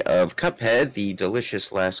gameplay of Cuphead, the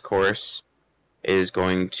Delicious Last Course is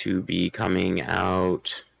going to be coming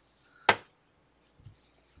out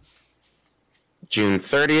June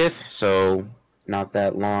 30th, so not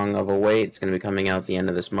that long of a wait. It's going to be coming out the end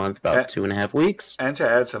of this month, about 2.5 weeks. And to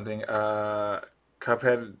add something,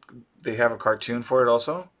 Cuphead, they have a cartoon for it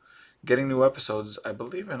also. Getting new episodes, I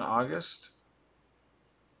believe, in August.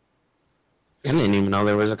 I didn't even know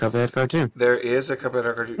there was a Cuphead cartoon. There is a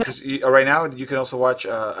Cuphead cartoon. Because right now, you can also watch,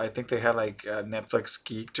 I think they had like Netflix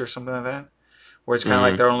Geeked or something like that. Where it's kind of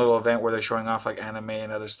like their own little event where they're showing off like anime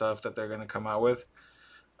and other stuff that they're going to come out with.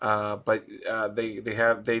 But they're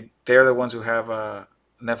the ones who have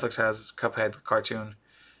Netflix has Cuphead cartoon,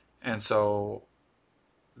 and so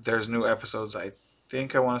there's new episodes. I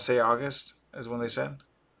think I want to say August is when they said,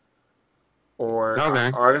 or Okay.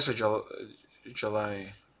 August or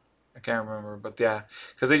July. I can't remember, but yeah,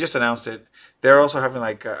 because they just announced it. They're also having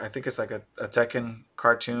like I think it's like a Tekken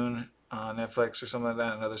cartoon on Netflix or something like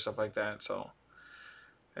that, and other stuff like that. So.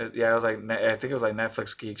 Yeah, it was like I think it was like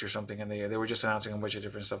Netflix Geeked or something, and they were just announcing a bunch of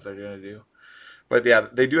different stuff they're going to do. But yeah,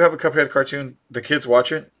 they do have a Cuphead cartoon. The kids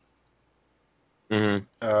watch it. Mm-hmm.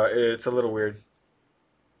 It's a little weird,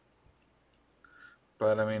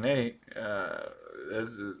 but I mean, hey,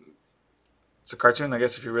 it's a cartoon. I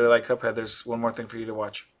guess if you really like Cuphead, there's one more thing for you to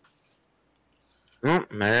watch. Well,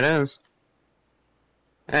 there it is.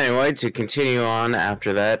 Anyway, to continue on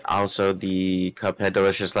after that, also the Cuphead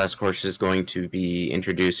Delicious Last Course is going to be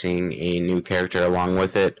introducing a new character along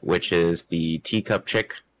with it, which is the Teacup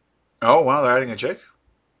Chick. Oh, wow, they're adding a chick?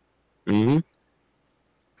 Mm-hmm.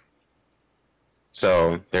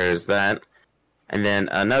 So, there's that. And then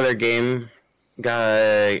another game got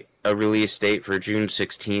a release date for June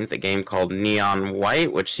 16th, a game called Neon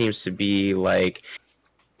White, which seems to be like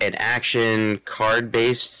an action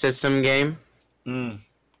card-based system game. Mm.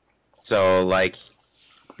 So, like,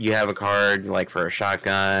 you have a card, like, for a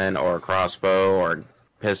shotgun or a crossbow or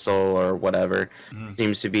pistol or whatever. Mm.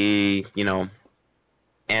 Seems to be,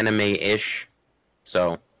 anime-ish.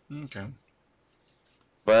 So. Okay.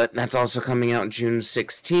 But that's also coming out June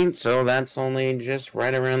 16th, so that's only just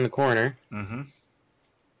right around the corner. Mm-hmm.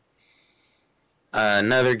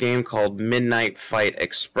 Another game called Midnight Fight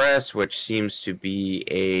Express, which seems to be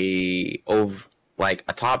a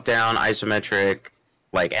top-down isometric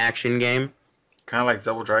action game. Kind of like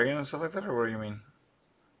Double Dragon and stuff like that, or what do you mean?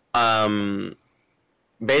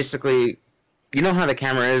 Basically, you know how the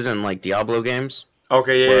camera is in like Diablo games?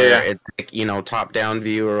 Okay, yeah. It's like, top-down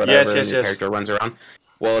view or whatever, Yes. the character runs around.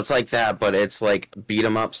 Well, it's like that, but it's like beat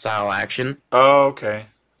 'em up style action. Oh, okay.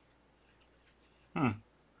 Hmm.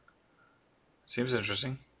 Seems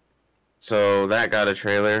interesting. So that got a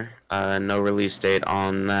trailer. No release date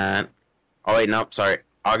on that. Oh wait, nope, sorry.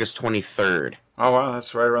 August 23rd. Oh wow,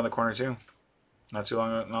 that's right around the corner too. Not too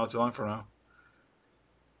long. Not too long from now.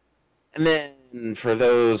 And then for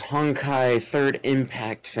those Honkai Third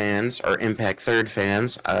Impact fans, or Impact Third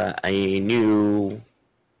fans, a new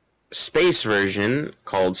space version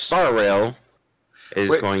called Star Rail is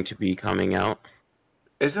Wait, going to be coming out.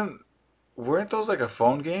 isn't weren't those like a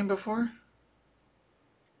phone game before?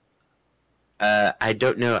 I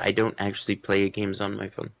don't know. I don't actually play games on my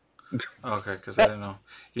phone. Okay, because I didn't know.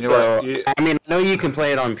 You know what? So, I mean, I know you can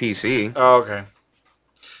play it on PC. Oh, okay.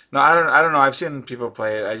 No, I don't. I don't know. I've seen people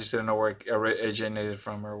play it. I just didn't know where it originated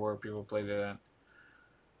from or where people played it at.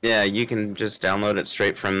 Yeah, you can just download it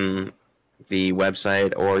straight from the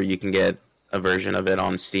website, or you can get a version of it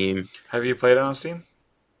on Steam. Have you played it on Steam?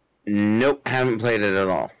 Nope, haven't played it at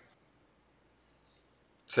all.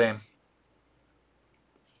 Same.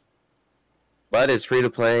 But it's free to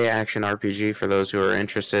play action RPG for those who are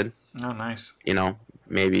interested. Oh, nice. You know,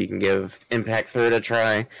 maybe you can give Impact Third a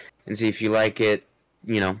try and see if you like it,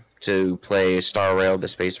 to play Star Rail, the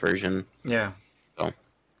space version. Yeah. So.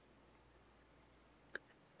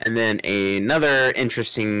 And then another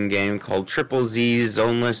interesting game called Triple Z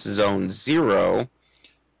Zoneless Zone Zero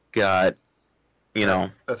got,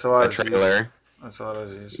 That's a lot a of Z's. trailer. That's a lot of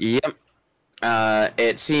Z's. Yep.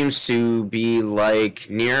 It seems to be like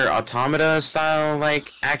Nier Automata style,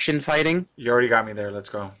 like action fighting, You already got me there. Let's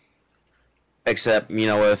go. except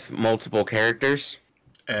with multiple characters.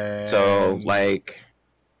 And So like,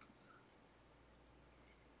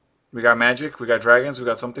 we got magic. We got dragons. We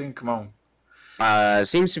got something. Come on.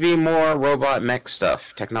 seems to be more robot mech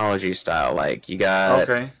stuff, technology style. Like you got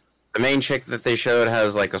Okay. the main chick that they showed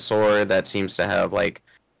has like a sword that seems to have like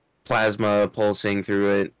plasma pulsing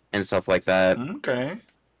through it and stuff like that, Okay.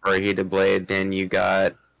 or a heated blade. Then you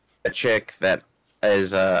got a chick that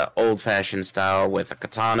is old-fashioned style with a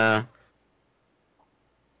katana.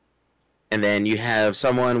 And then you have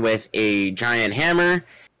someone with a giant hammer.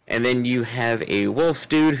 And then you have a wolf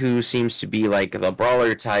dude who seems to be like the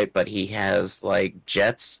brawler type, but he has like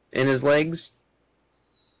jets in his legs.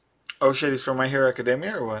 Oh shit! He's from My Hero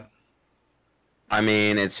Academia or what? I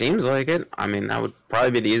mean, it seems like it. I mean, that would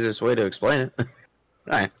probably be the easiest way to explain it.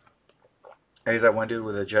 Alright. Hey, he's that one dude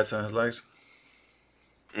with the jets on his legs.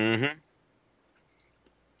 Mm-hmm.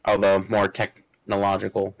 Although more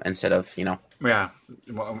technological instead of, Yeah.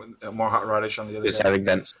 More hot rodish on the other just side. having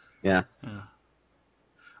vents. Yeah. Yeah.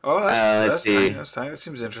 Oh, Let's that's see. tight. That's tight. That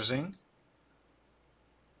seems interesting.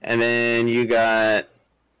 And then you got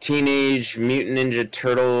Teenage Mutant Ninja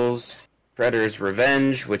Turtles Shredder's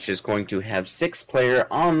Revenge, which is going to have 6-player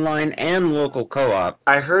online and local co-op.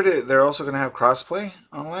 I heard it. They're also gonna have crossplay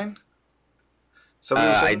online. Somebody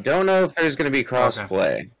was I saying. don't know if there's going to be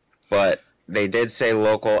crossplay, but they did say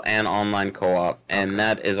local and online co-op, and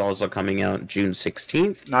that is also coming out June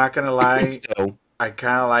 16th. Not gonna lie, So, I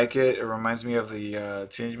kind of like it. It reminds me of the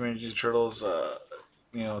Teenage Mutant Ninja Turtles,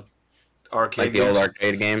 arcade like the old games.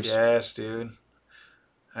 arcade games. Yes, dude.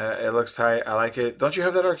 It looks tight. I like it. Don't you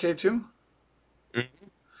have that arcade too? Mhm.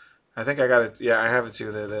 I think I got it. Yeah, I have it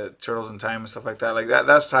too. The Turtles in Time and stuff like that. Like that.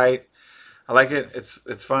 That's tight. I like it.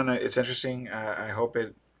 It's fun. It's interesting. I hope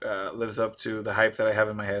it lives up to the hype that I have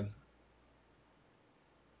in my head.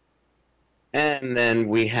 And then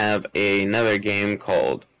we have another game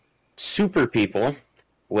called Super People,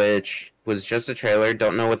 which was just a trailer.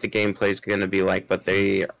 Don't know what the gameplay is going to be like, but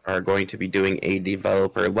they are going to be doing a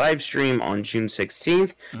developer live stream on June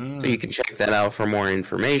 16th. So you can check that out for more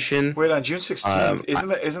information. Wait, on June 16th, Um,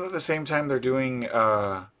 isn't it the same time they're doing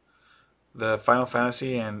the Final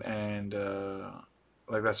Fantasy and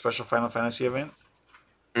like that special Final Fantasy event?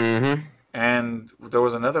 Mm-hmm. And there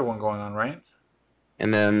was another one going on, right?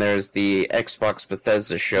 And then there's the Xbox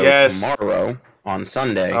Bethesda show Yes. tomorrow on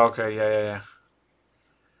Sunday. Okay, yeah.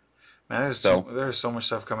 Man, there's so much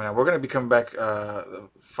stuff coming out. We're gonna be coming back the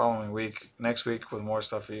following week, next week, with more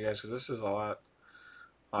stuff for you guys because this is a lot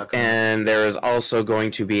coming out. And there is also going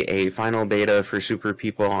to be a final beta for Super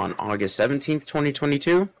People on August 17th,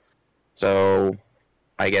 2022. So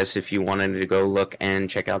I guess if you wanted to go look and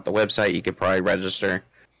check out the website, you could probably register.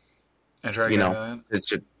 And try to You get know, into that.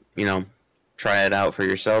 it's try it out for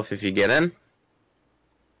yourself if you get in.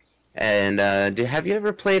 And have you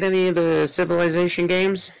ever played any of the Civilization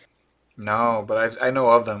games? No, but I know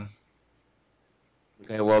of them.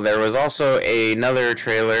 Okay, well, there was also another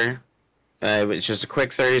trailer. It was just a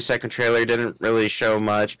quick 30-second trailer. Didn't really show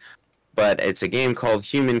much, but it's a game called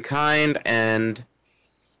Humankind, and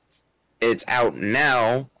It's out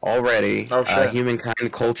now already. Oh shit.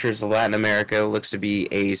 Humankind Cultures of Latin America looks to be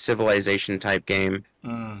a civilization type game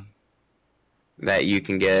Mm. that you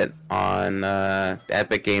can get on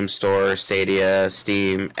Epic Game Store, Stadia,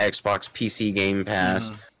 Steam, Xbox PC Game Pass.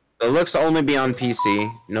 Mm-hmm. It looks to only be on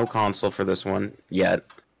PC. No console for this one yet.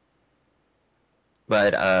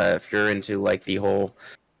 But if you're into like the whole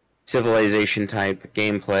civilization type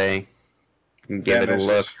gameplay, you can give it a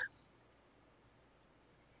look.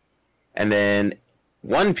 And then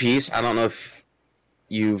One Piece, I don't know if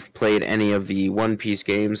you've played any of the One Piece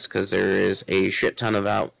games, because there is a shit ton of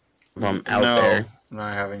them out there. No,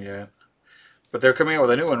 I haven't yet. But they're coming out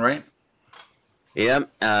with a new one, right?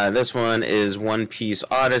 Yep. This one is One Piece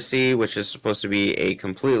Odyssey, which is supposed to be a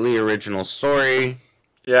completely original story.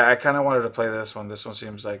 Yeah, I kind of wanted to play this one. This one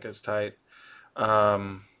seems like it's tight.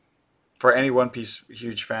 For any One Piece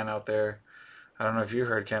huge fan out there, I don't know if you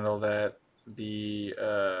heard, Kendall, that the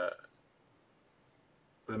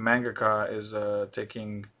mangaka is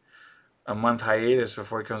taking a month hiatus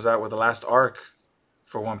before he comes out with the last arc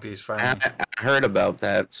for One Piece. Finally, I heard about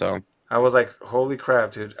that, so I was like, "Holy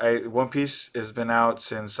crap, dude!" One Piece has been out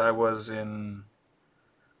since I was in.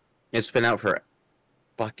 It's been out for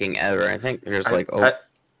fucking ever. I think there's I think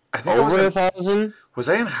I was over in, 1,000. Was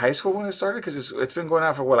I in high school when it started? Because it's been going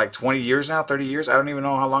on for what, like 20 years now, 30 years. I don't even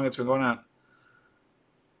know how long it's been going on.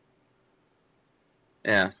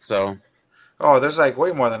 Yeah. So. Oh, there's like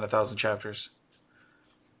way more than 1,000 chapters.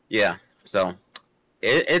 Yeah. So.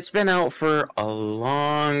 It's been out for a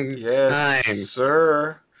long Yes, time,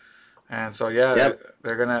 sir. And so yeah, yep.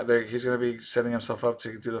 he's gonna be setting himself up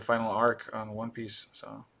to do the final arc on One Piece.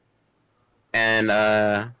 So. And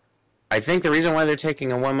I think the reason why they're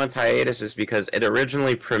taking a 1 month hiatus is because it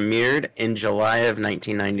originally premiered in July of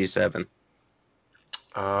 1997.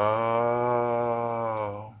 Oh.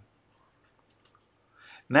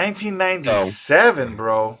 1997,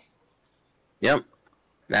 bro. Yep.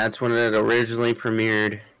 That's when it originally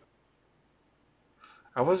premiered.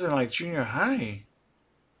 I was in like junior high.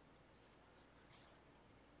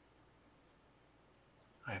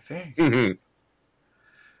 I think. Mm-hmm.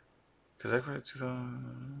 Because I graduated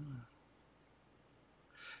 2000.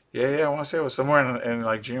 Yeah, I want to say it was somewhere in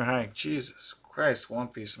like junior high. Jesus Christ, One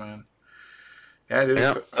Piece, man. Yeah, dude.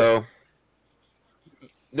 Yep. So,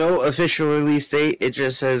 no official release date. It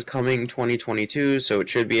just says coming 2022, so it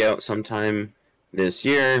should be out sometime this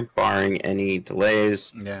year, barring any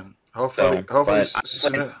delays. Yeah. Hopefully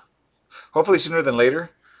sooner than later.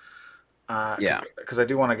 Yeah. Because I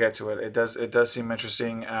do want to get to it. It does seem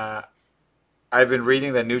interesting. I've been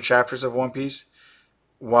reading the new chapters of One Piece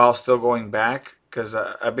while still going back, because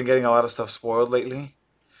I've been getting a lot of stuff spoiled lately.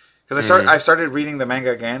 Because I started reading the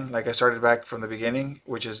manga again. Like, I started back from the beginning,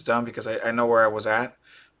 which is dumb because I know where I was at.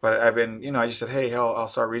 But I've been, I just said, hey, hell, I'll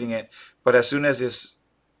start reading it. But as soon as this,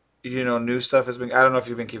 new stuff has been, I don't know if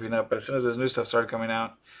you've been keeping up, but as soon as this new stuff started coming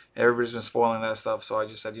out, everybody's been spoiling that stuff. So I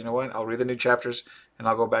just said, you know what? I'll read the new chapters and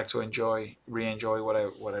I'll go back to re-enjoy what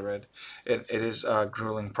I read. It is a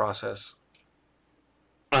grueling process.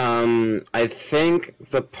 I think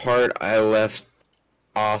the part I left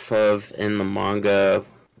off of in the manga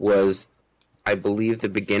was, I believe, the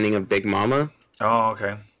beginning of Big Mama. Oh,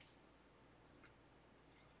 okay.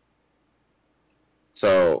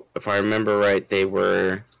 So, if I remember right, they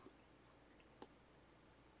were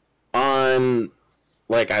on,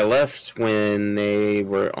 like, I left when they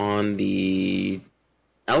were on the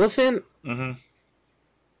elephant? Mm-hmm.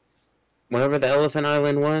 Whatever the elephant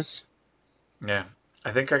island was. Yeah. I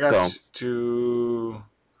think I got to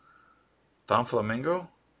Don Flamingo.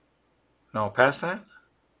 No, past that.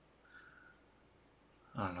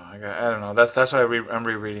 I don't know. I don't know. That's why I'm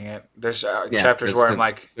rereading it. There's chapters where I'm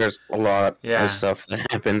like, there's a lot of stuff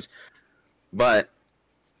that happens, but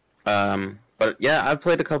yeah, I've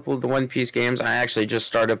played a couple of the One Piece games. I actually just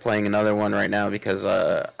started playing another one right now because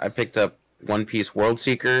I picked up One Piece World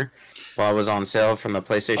Seeker while it was on sale from the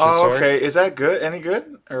PlayStation Store. Oh, okay. Is that good? Any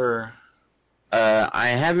good or? I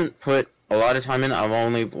haven't put a lot of time in. I've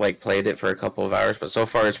only played it for a couple of hours, but so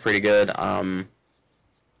far it's pretty good.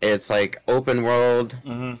 It's like open world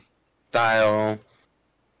style,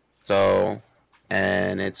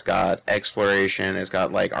 and it's got exploration. It's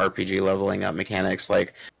got like RPG leveling up mechanics.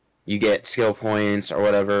 Like, you get skill points or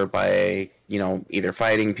whatever by either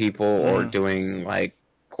fighting people or doing like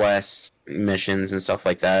quests, missions, and stuff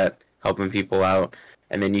like that, helping people out.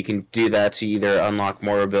 And then you can do that to either unlock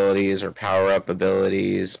more abilities or power up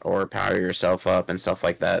abilities or power yourself up and stuff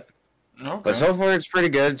like that. Okay. But so far, it's pretty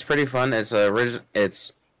good. It's pretty fun.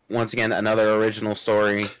 It's once again another original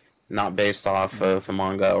story, not based off of the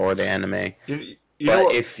manga or the anime. You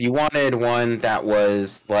but if you wanted one that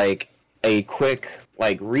was like a quick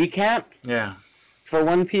like recap Yeah. for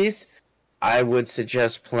One Piece, I would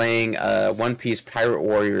suggest playing One Piece Pirate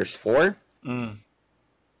Warriors 4, Mm.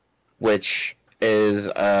 which is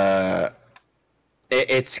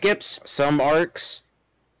it skips some arcs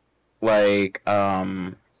like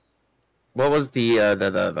what was the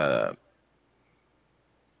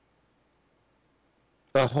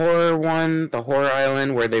horror one, the horror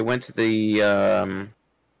island where they went to the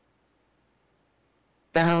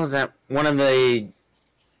hell is that, one of the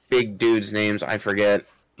big dudes names I forget.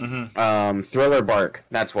 Mm-hmm. Thriller Bark,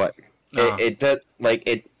 that's what Oh. it does. Like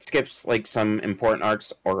it skips like some important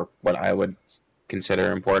arcs, or what I would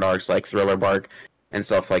consider important arcs, like Thriller Bark and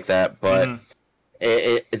stuff like that, but Mm-hmm.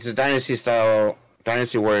 it's a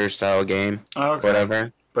Dynasty Warrior style game, Oh, okay.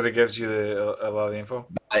 whatever. But it gives you a lot of the info.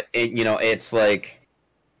 But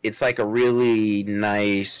it's like a really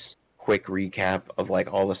nice quick recap of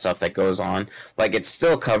like all the stuff that goes on. Like it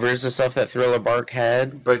still covers the stuff that Thriller Bark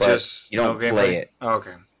had, But but just you don't no play gameplay? it. Oh,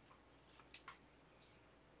 okay.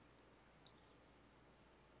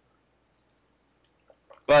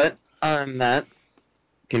 But other than that,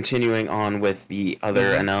 continuing on with the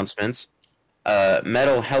other announcements,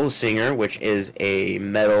 Metal Hellsinger, which is a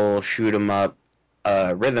metal shoot 'em up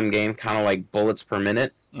rhythm game, kind of like bullets per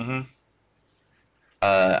minute. Mm-hmm.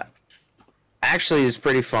 Uh, Actually is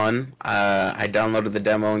pretty fun. I downloaded the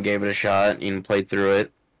demo and gave it a shot and played through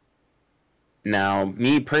it. Now,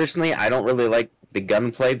 me personally, I don't really like the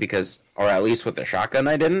gunplay because, or at least with the shotgun,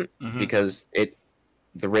 I didn't, Mm-hmm. because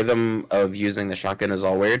the rhythm of using the shotgun is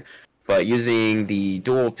all weird. But using the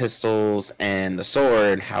dual pistols and the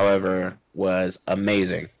sword, however, was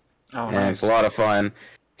amazing. Oh, And nice. it's a lot of fun.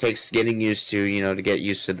 Takes getting used to, to get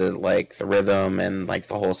used to the rhythm and like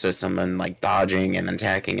the whole system and like dodging and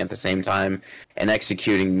attacking at the same time and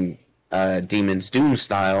executing Demon's Doom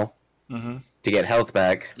style Mm-hmm. to get health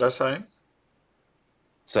back. That's fine.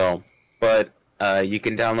 So, but you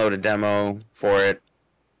can download a demo for it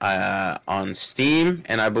on Steam,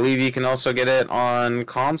 and I believe you can also get it on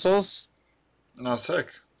consoles. No, sick.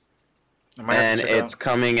 I might have And to check it it's out.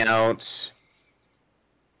 coming out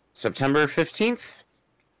September 15th.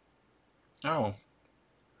 Oh.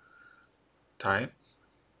 Tight.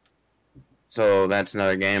 So that's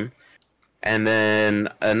another game. And then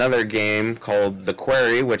another game called The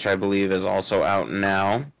Quarry, which I believe is also out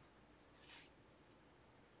now.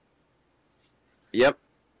 Yep.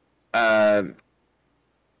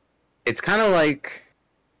 It's kind of like,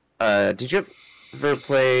 did you ever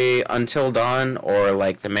play Until Dawn or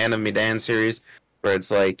like the Man of Medan series, where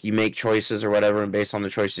it's like you make choices or whatever, and based on the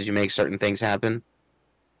choices you make, certain things happen?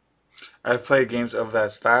 I've played games of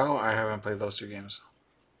that style. I haven't played those two games.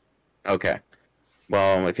 Okay.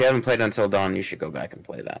 Well, if you haven't played Until Dawn, you should go back and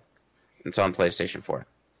play that. It's on PlayStation 4.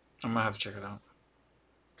 I'm gonna have to check it out.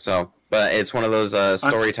 So, but it's one of those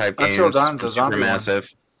story type games. Until Dawn's a zombie one.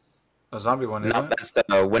 Supermassive. A zombie one, isn't No, it? that's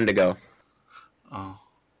the Wendigo. Oh.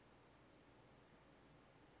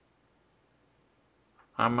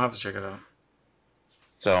 I'm gonna have to check it out.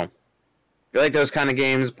 So, if you like those kind of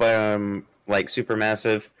games, but like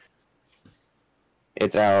Supermassive,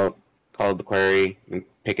 it's out, called The Quarry. You can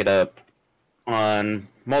pick it up on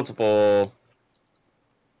multiple.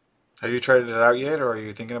 Have you tried it out yet, or are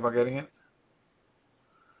you thinking about getting it?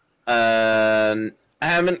 I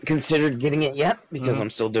haven't considered getting it yet because I'm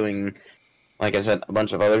still doing, like I said, a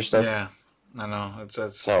bunch of other stuff. Yeah, I know.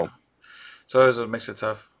 It's So it makes it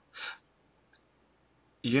tough.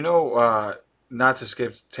 Not to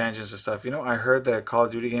skip tangents and stuff. I heard that Call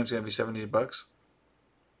of Duty game's gonna be $70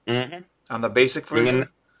 mhm. on the basic You version.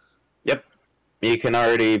 yep, you can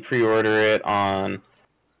already pre-order it on.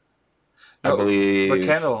 I No, believe. but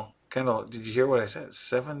Kendall, did you hear what I said?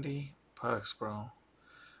 $70, bro.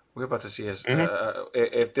 We're about to see us.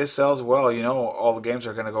 If this sells well, all the games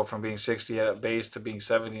are gonna go from being 60 at base to being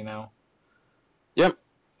 70 now. Yep.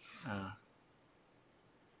 Uh,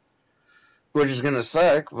 Which is gonna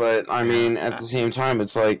suck, but I mean, at the same time,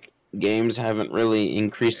 it's like games haven't really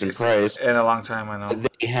increased in it's price. in a long time, I know.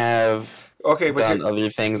 They have Okay, but done other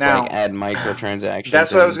things now- like add microtransactions.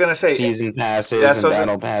 That's what I and was gonna say. Season passes That's and what I was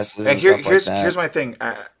battle passes and and stuff here's like that. here's my thing.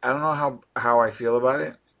 I don't know how I feel about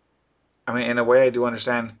it. I mean, in a way, I do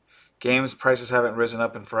understand games prices haven't risen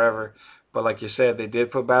up in forever, but like you said, they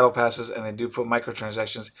did put battle passes and they do put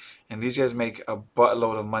microtransactions, and these guys make a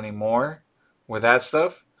buttload of money more with that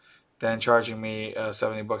stuff than charging me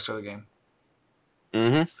 $70 for the game.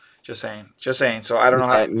 Mm-hmm. Just saying. So I don't know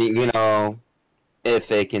how. If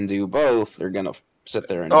they can do both, they're gonna sit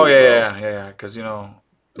there and. Oh do yeah. Because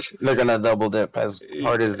they're gonna double dip as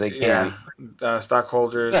hard as they can.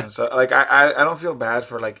 Stockholders and stuff. Like I don't feel bad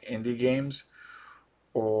for like indie games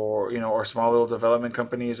or or small little development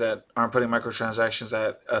companies that aren't putting microtransactions,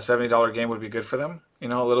 that a $70 game would be good for them. A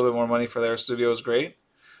little bit more money for their studio is great.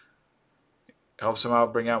 Helps them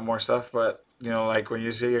out, bring out more stuff. But like when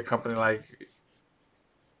you see a company like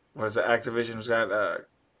what is it, Activision, who's got the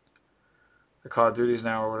Call of Duties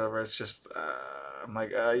now or whatever, it's just I'm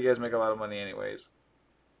like, you guys make a lot of money anyways.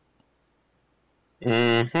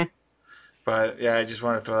 Hmm. But yeah, I just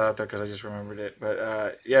wanted to throw that out there because I just remembered it.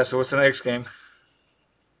 But yeah, so what's the next game?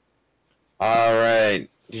 All right.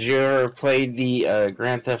 Did you ever play the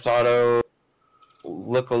Grand Theft Auto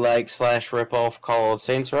lookalike slash ripoff called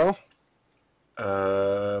Saints Row?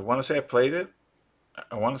 I want to say I played it.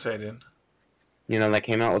 I want to say I did. You know, that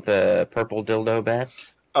came out with the purple dildo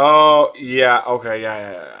bats? Oh yeah, okay,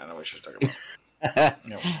 yeah. I know what you're talking about.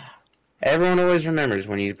 Yep. Everyone always remembers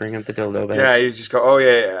when you bring up the dildo Yeah, bats. you just go, oh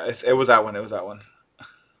yeah. It was that one. It was that one.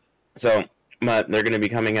 So, but they're going to be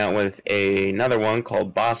coming out with another one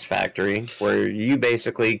called Boss Factory, where you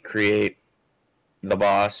basically create the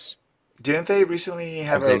boss Didn't they recently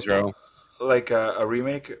have of a Saints Row. like a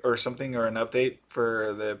remake or something, or an update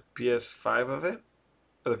for the PS5 of it,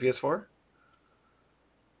 or the PS4?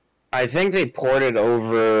 I think they ported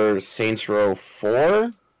over Saints Row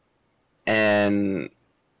 4 and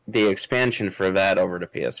the expansion for that over to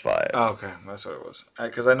PS5. Oh, okay, that's what it was.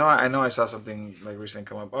 Because I know I saw something like recently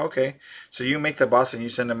come up. Okay, so you make the boss and you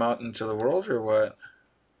send him out into the world, or what?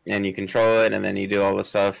 And you control it, and then you do all the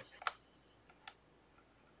stuff.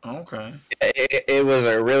 Okay. It was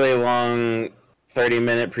a really long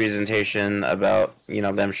 30-minute presentation about, you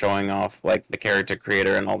know, them showing off like the character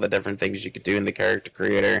creator and all the different things you could do in the character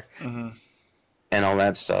creator Mm-hmm. and all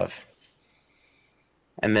that stuff.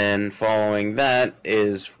 And then following that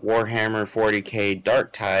is Warhammer 40k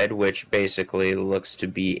Darktide, which basically looks to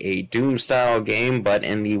be a Doom style game but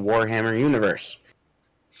in the Warhammer universe.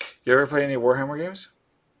 You ever play any Warhammer games?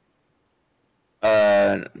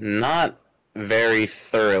 Not very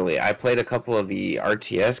thoroughly. I played a couple of the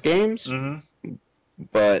RTS games, Mm-hmm.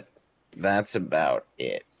 but that's about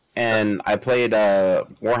it. And I played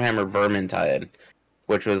Warhammer Vermintide,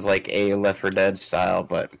 which was like a Left 4 Dead style,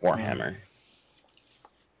 but Warhammer.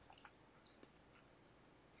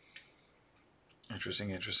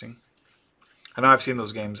 Interesting. I know I've seen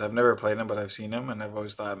those games. I've never played them, but I've seen them, and I've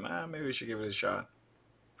always thought, maybe we should give it a shot.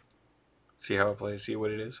 See how it plays. See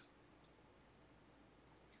what it is.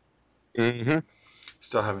 Mm-hmm.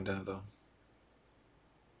 Still haven't done it though.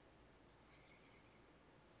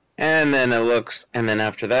 And then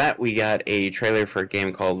after that, we got a trailer for a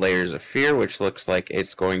game called Layers of Fear, which looks like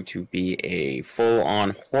it's going to be a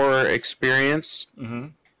full-on horror experience. Mm-hmm.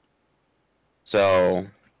 So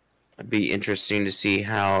it'd be interesting to see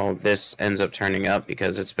how this ends up turning up,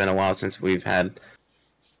 because it's been a while since we've had,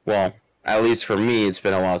 well, at least for me, it's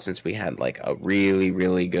been a while since we had like a really,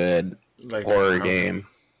 really good Like horror game.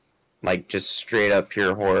 Like just straight up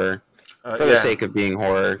pure horror for yeah. the sake of being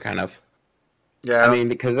horror, kind of. Yeah. I mean,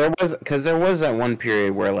 because there was that one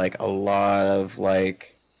period where like a lot of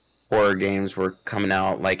like horror games were coming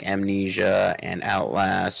out, like Amnesia and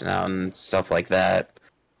Outlast and stuff like that.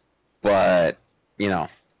 But you know,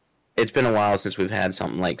 it's been a while since we've had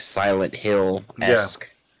something like Silent Hill esque,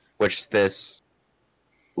 which this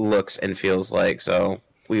looks and feels like. So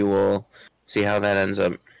we will see how that ends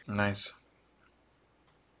up. Nice.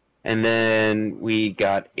 And then we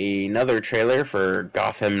got another trailer for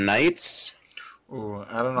Gotham Knights. Ooh,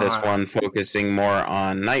 I don't know. This one focusing more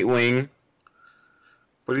on Nightwing.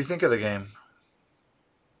 What do you think of the game?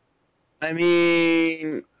 I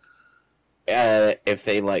mean, if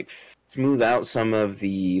they like smooth out some of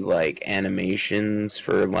the like animations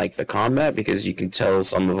for like the combat, because you can tell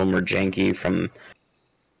some of them are janky from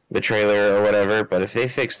the trailer or whatever. But if they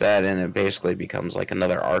fix that, and it basically becomes like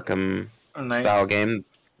another Arkham style game,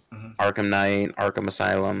 Mhm. Arkham Knight, Arkham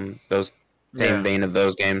Asylum, those same Yeah. vein of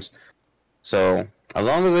those games. So as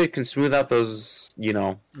long as they can smooth out those, you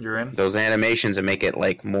know, You're in. those animations and make it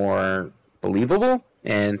like more believable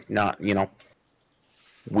and not, you know,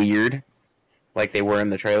 weird like they were in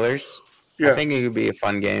the trailers, I think it could be a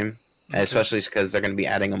fun game, Okay. especially because they're going to be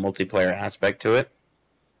adding a multiplayer aspect to it.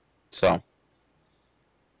 So,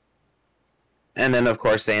 and then of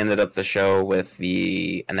course they ended up the show with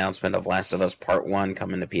the announcement of Last of Us Part 1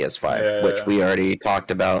 coming to PS5, Yeah. which we already talked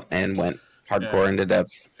about and went hardcore into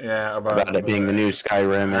depth Yeah, about it being the new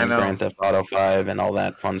Skyrim I and know. Grand Theft Auto 5 and all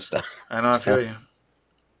that fun stuff. I know. I So-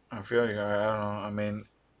 feel you. I don't know. I mean,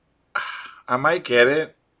 I might get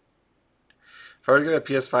it. If I were to get a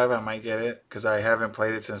PS5, I might get it because I haven't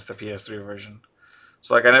played it since the PS3 version.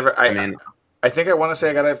 So like, I mean, I think I want to say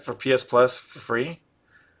I got it for PS Plus for free.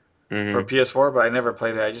 for Hmm. PS4, but I never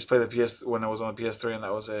played it. I just played the PS when it was on the PS3, and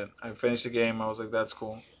that was it. I finished the game. I was like, that's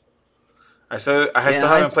cool. I still Yeah,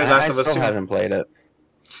 haven't played I Last of Us still 2. haven't played it.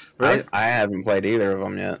 Really? I haven't played either of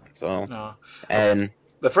them yet. So, No. Uh, and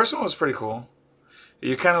The first one was pretty cool.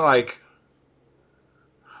 You kind of like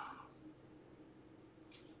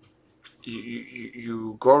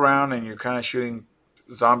you go around and you're kind of shooting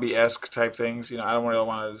zombie esque type things. You know, I don't really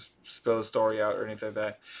want to spill the story out or anything like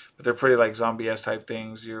that, but they're pretty like zombie esque type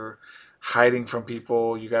things. You're hiding from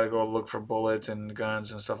people. You got to go look for bullets and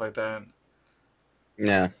guns and stuff like that.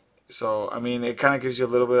 yeah, So I mean, it kind of gives you a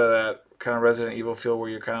little bit of that kind of Resident Evil feel where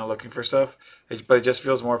you're kind of looking for stuff, but it just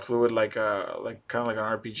feels more fluid, like kind of like an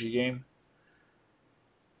RPG game.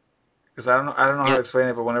 Because I don't know how yeah, to explain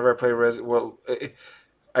it, but whenever I play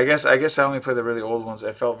I guess I only play the really old ones.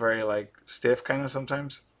 It felt very like stiff kind of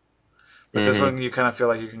sometimes. But this hmm one you kind of feel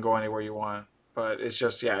like you can go anywhere you want. But it's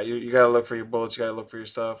just yeah, you got to look for your bullets, you got to look for your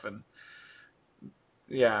stuff, and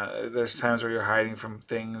yeah, there's times where you're hiding from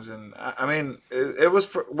things, and I mean it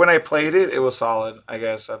was when I played it, it was solid, I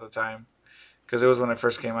guess at the time because it was when it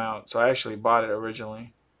first came out. So I actually bought it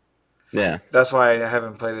originally. yeah, That's why I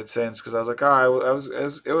haven't played it since because I was like, oh,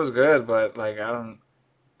 it was good, but like I don't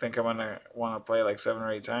think I'm gonna want to play like 7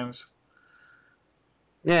 or 8 times.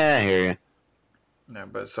 yeah. I hear you. Yeah,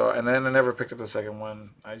 but so and then I never picked up the second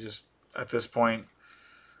one. I just at this point,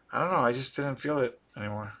 I don't know. I just didn't feel it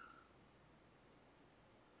anymore.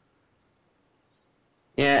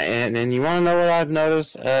 Yeah, and you want to know what I've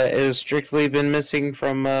noticed is strictly been missing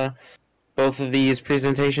from both of these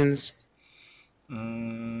presentations?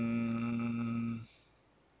 Mm,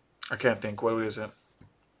 I can't think. What is it?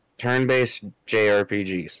 Turn-based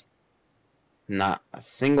JRPGs. Not a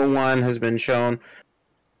single one has been shown.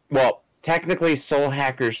 Well, technically, Soul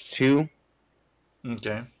Hackers 2,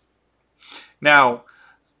 Okay. Now,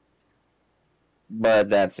 but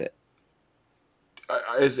that's it.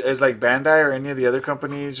 is like Bandai or any of the other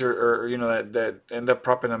companies or you know that end up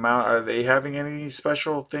propping them out? Are they having any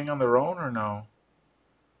special thing on their own or no?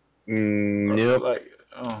 Or Nope. like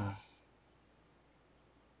oh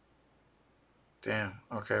damn.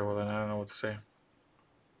 Okay. Well then I don't know what to say.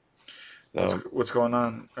 So, What's going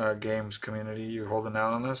on, games community? You holding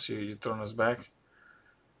out on us? You throwing us back?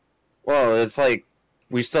 well, it's like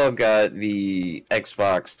we still got the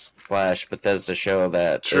Xbox slash Bethesda show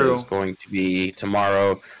that is True. going to be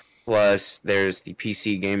tomorrow. Plus, there's the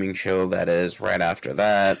PC gaming show that is right after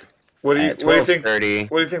that at What do you twelve think? thirty.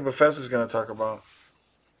 What do you think Bethesda's going to talk about?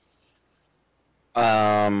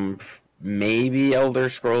 Um, maybe Elder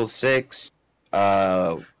Scrolls 6.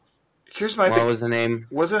 Uh, Here's my what thing. was the name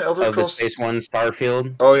Wasn't Elder of the space Scrolls? one?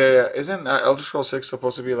 Starfield. Oh yeah, yeah. Isn't Elder Scrolls 6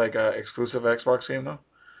 supposed to be like a exclusive Xbox game though?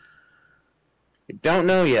 Don't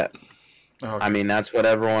know yet. Oh, I okay. mean, that's what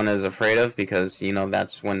everyone is afraid of because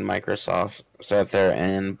that's when Microsoft sat there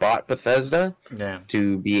and bought Bethesda Yeah.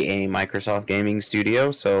 to be a Microsoft gaming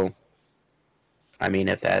studio. So, I mean,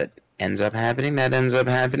 if that ends up happening, that ends up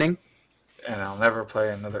happening. And I'll never play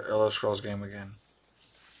another Elder Scrolls game again.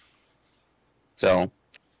 So,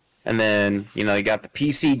 and then you got the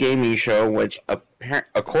PC gaming show, which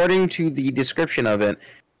according to the description of it,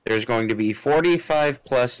 there's going to be 45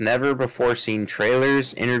 plus never before seen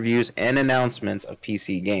trailers, interviews, and announcements of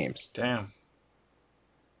PC games. Damn.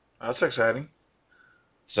 That's exciting.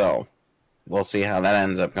 So, we'll see how that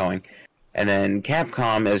ends up going. And then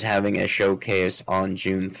Capcom is having a showcase on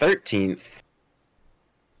June 13th,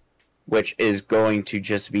 which is going to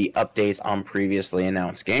just be updates on previously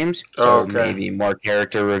announced games. Oh, So okay. maybe more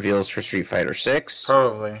character reveals for Street Fighter 6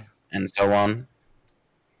 Probably. and so on.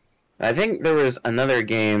 I think there was another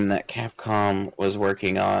game that Capcom was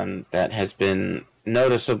working on that has been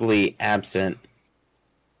noticeably absent.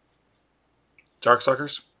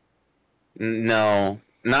 Darkstalkers? No,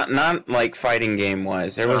 not like fighting game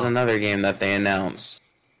wise. There was Oh. another game that they announced.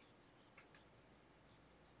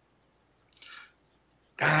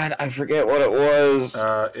 God, I forget what it was.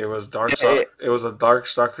 It was It, It was a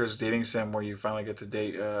Darkstalkers dating sim where you finally get to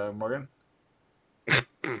date Morgan.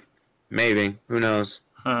 maybe, who knows?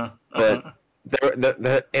 Huh. But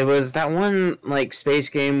it was that one like space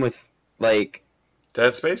game with like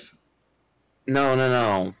Dead Space?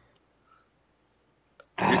 no.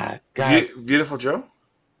 Be- God, Beautiful Joe?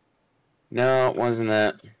 no, it wasn't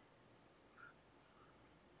that.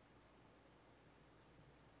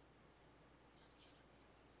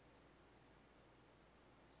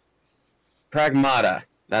 Pragmata.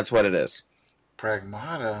 That's what it is.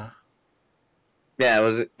 Pragmata. Yeah,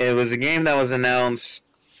 it was a game that was announced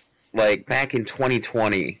like back in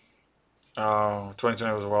 2020. Oh,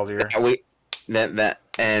 2020 was a wild year. That we that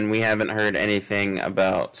and we haven't heard anything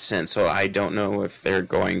about since. So I don't know if they're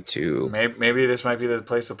going to Maybe this might be the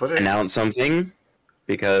place to put it. announce something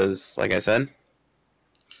because, like I said,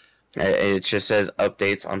 it just says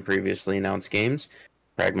updates on previously announced games.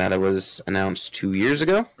 Pragmata was announced 2 years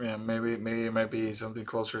ago, Yeah, maybe it might be something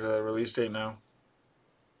closer to the release date now.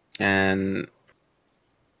 and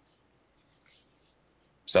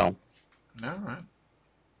so, All right.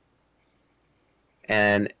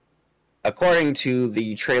 and according to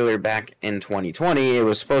the trailer back in 2020, it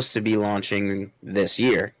was supposed to be launching this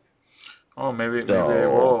year. Oh, maybe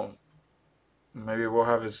So, maybe it will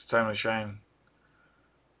have its time to shine.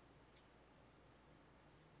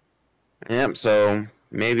 yep. So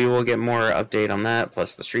maybe we'll get more update on that.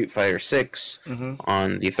 Plus the Street Fighter 6 Mm-hmm.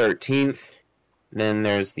 on the 13th. Then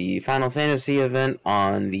there's the Final Fantasy event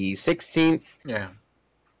on the 16th. Yeah.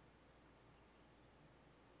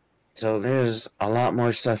 So there's a lot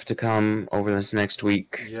more stuff to come over this next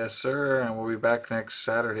week. Yes, sir. And we'll be back next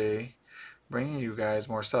Saturday, bringing you guys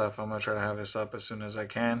more stuff. I'm gonna try to have this up as soon as I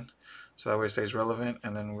can, so that way it stays relevant,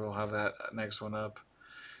 and then we'll have that next one up.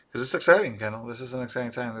 Because it's exciting, Kendall. This is an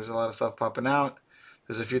exciting time. There's a lot of stuff popping out.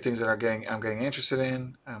 There's a few things that I'm getting interested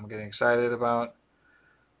in. I'm getting excited about.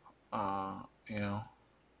 You know.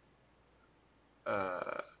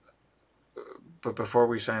 Uh, but before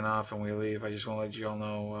we sign off and we leave, I just want to let you all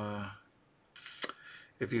know.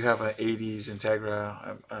 If you have an 80s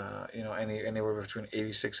Integra, anywhere between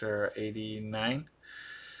 86 or 89,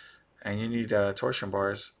 and you need torsion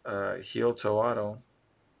bars, Heel to Auto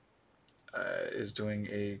is doing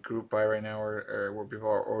a group buy right now, where people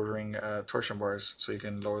are ordering torsion bars so you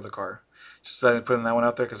can lower the car. Just putting that one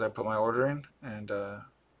out there because I put my order in, and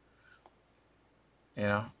you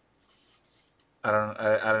know, I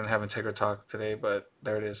didn't have Integra talk today, but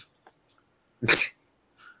there it is.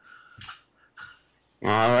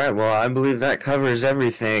 All right. Well, I believe that covers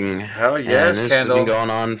everything. Hell yes, and this Kendall. has been going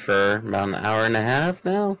on for about an hour and a half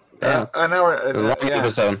now. Damn. An hour. It's a long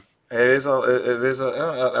episode. It is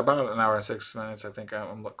about an hour and 6 minutes. I think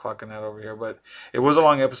I'm clocking that over here, but it was a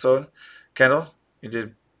long episode. Kendall, you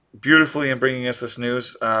did beautifully in bringing us this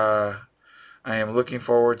news. I am looking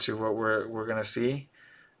forward to what we're gonna see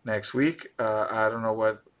next week. I don't know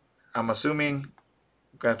what I'm assuming.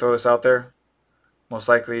 I'm gonna throw this out there. Most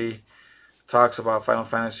likely, talks about Final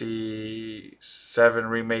Fantasy VII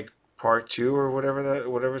Remake Part 2 or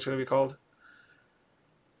whatever it's gonna be called.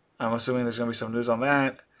 I'm assuming there's gonna be some news on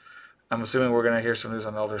that. I'm assuming we're gonna hear some news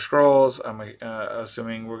on Elder Scrolls. I'm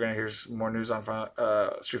assuming we're gonna hear more news on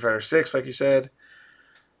Street Fighter 6, like you said.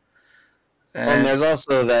 And there's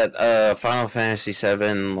also that Final Fantasy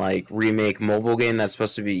VII like remake mobile game that's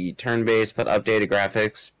supposed to be turn-based but updated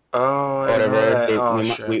graphics. Oh,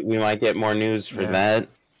 whatever. We might get more news for that.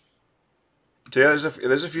 So yeah,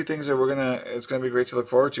 there's a few things that it's gonna be great to look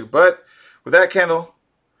forward to. But with that, Kendall,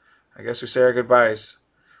 I guess we say our goodbyes.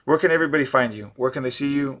 Where can everybody find you? Where can they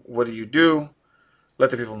see you? What do you do? Let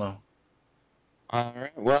the people know. All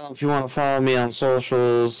right. Well, if you want to follow me on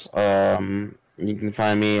socials, you can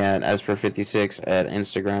find me at esper56 at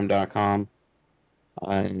instagram.com.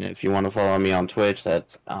 And if you want to follow me on Twitch,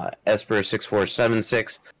 that's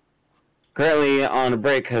esper6476. Currently on a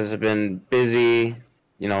break because I've been busy,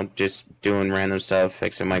 just doing random stuff,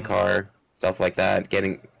 fixing my car, stuff like that,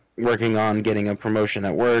 working on getting a promotion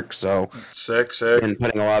at work, so sick. Been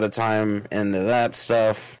putting a lot of time into that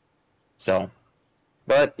stuff. So,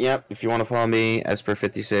 but yep, if you want to follow me,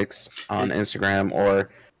 Esper56 on Instagram or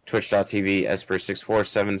twitch.tv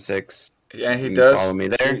Esper6476. Yeah, he does follow me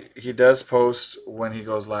there. He does post when he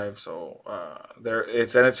goes live, so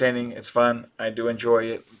it's entertaining, it's fun. I do enjoy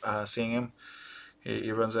it, seeing him.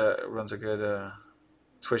 He runs a good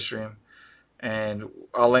Twitch stream. And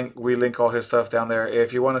we link all his stuff down there.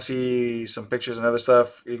 If you want to see some pictures and other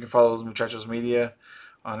stuff, you can follow those Muchachos Media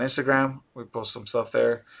on Instagram. We post some stuff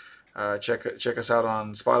there. Check us out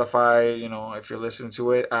on Spotify. If you're listening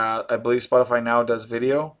to it, I believe Spotify now does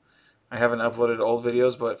video. I haven't uploaded old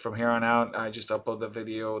videos, but from here on out, I just upload the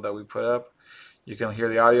video that we put up. You can hear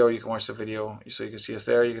the audio, you can watch the video, so you can see us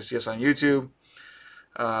there. You can see us on YouTube.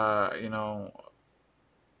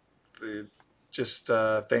 Just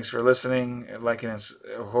thanks for listening and liking, and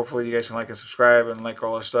hopefully you guys can like and subscribe and like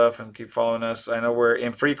all our stuff and keep following us. I know we're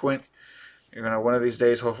infrequent. One of these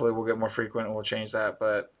days, hopefully we'll get more frequent and we'll change that.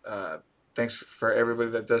 But thanks for everybody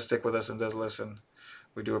that does stick with us and does listen.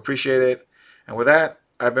 We do appreciate it. And with that,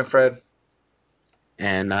 I've been Fred.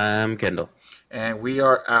 And I'm Kendall. And we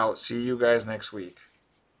are out. See you guys next week.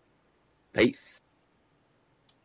 Peace.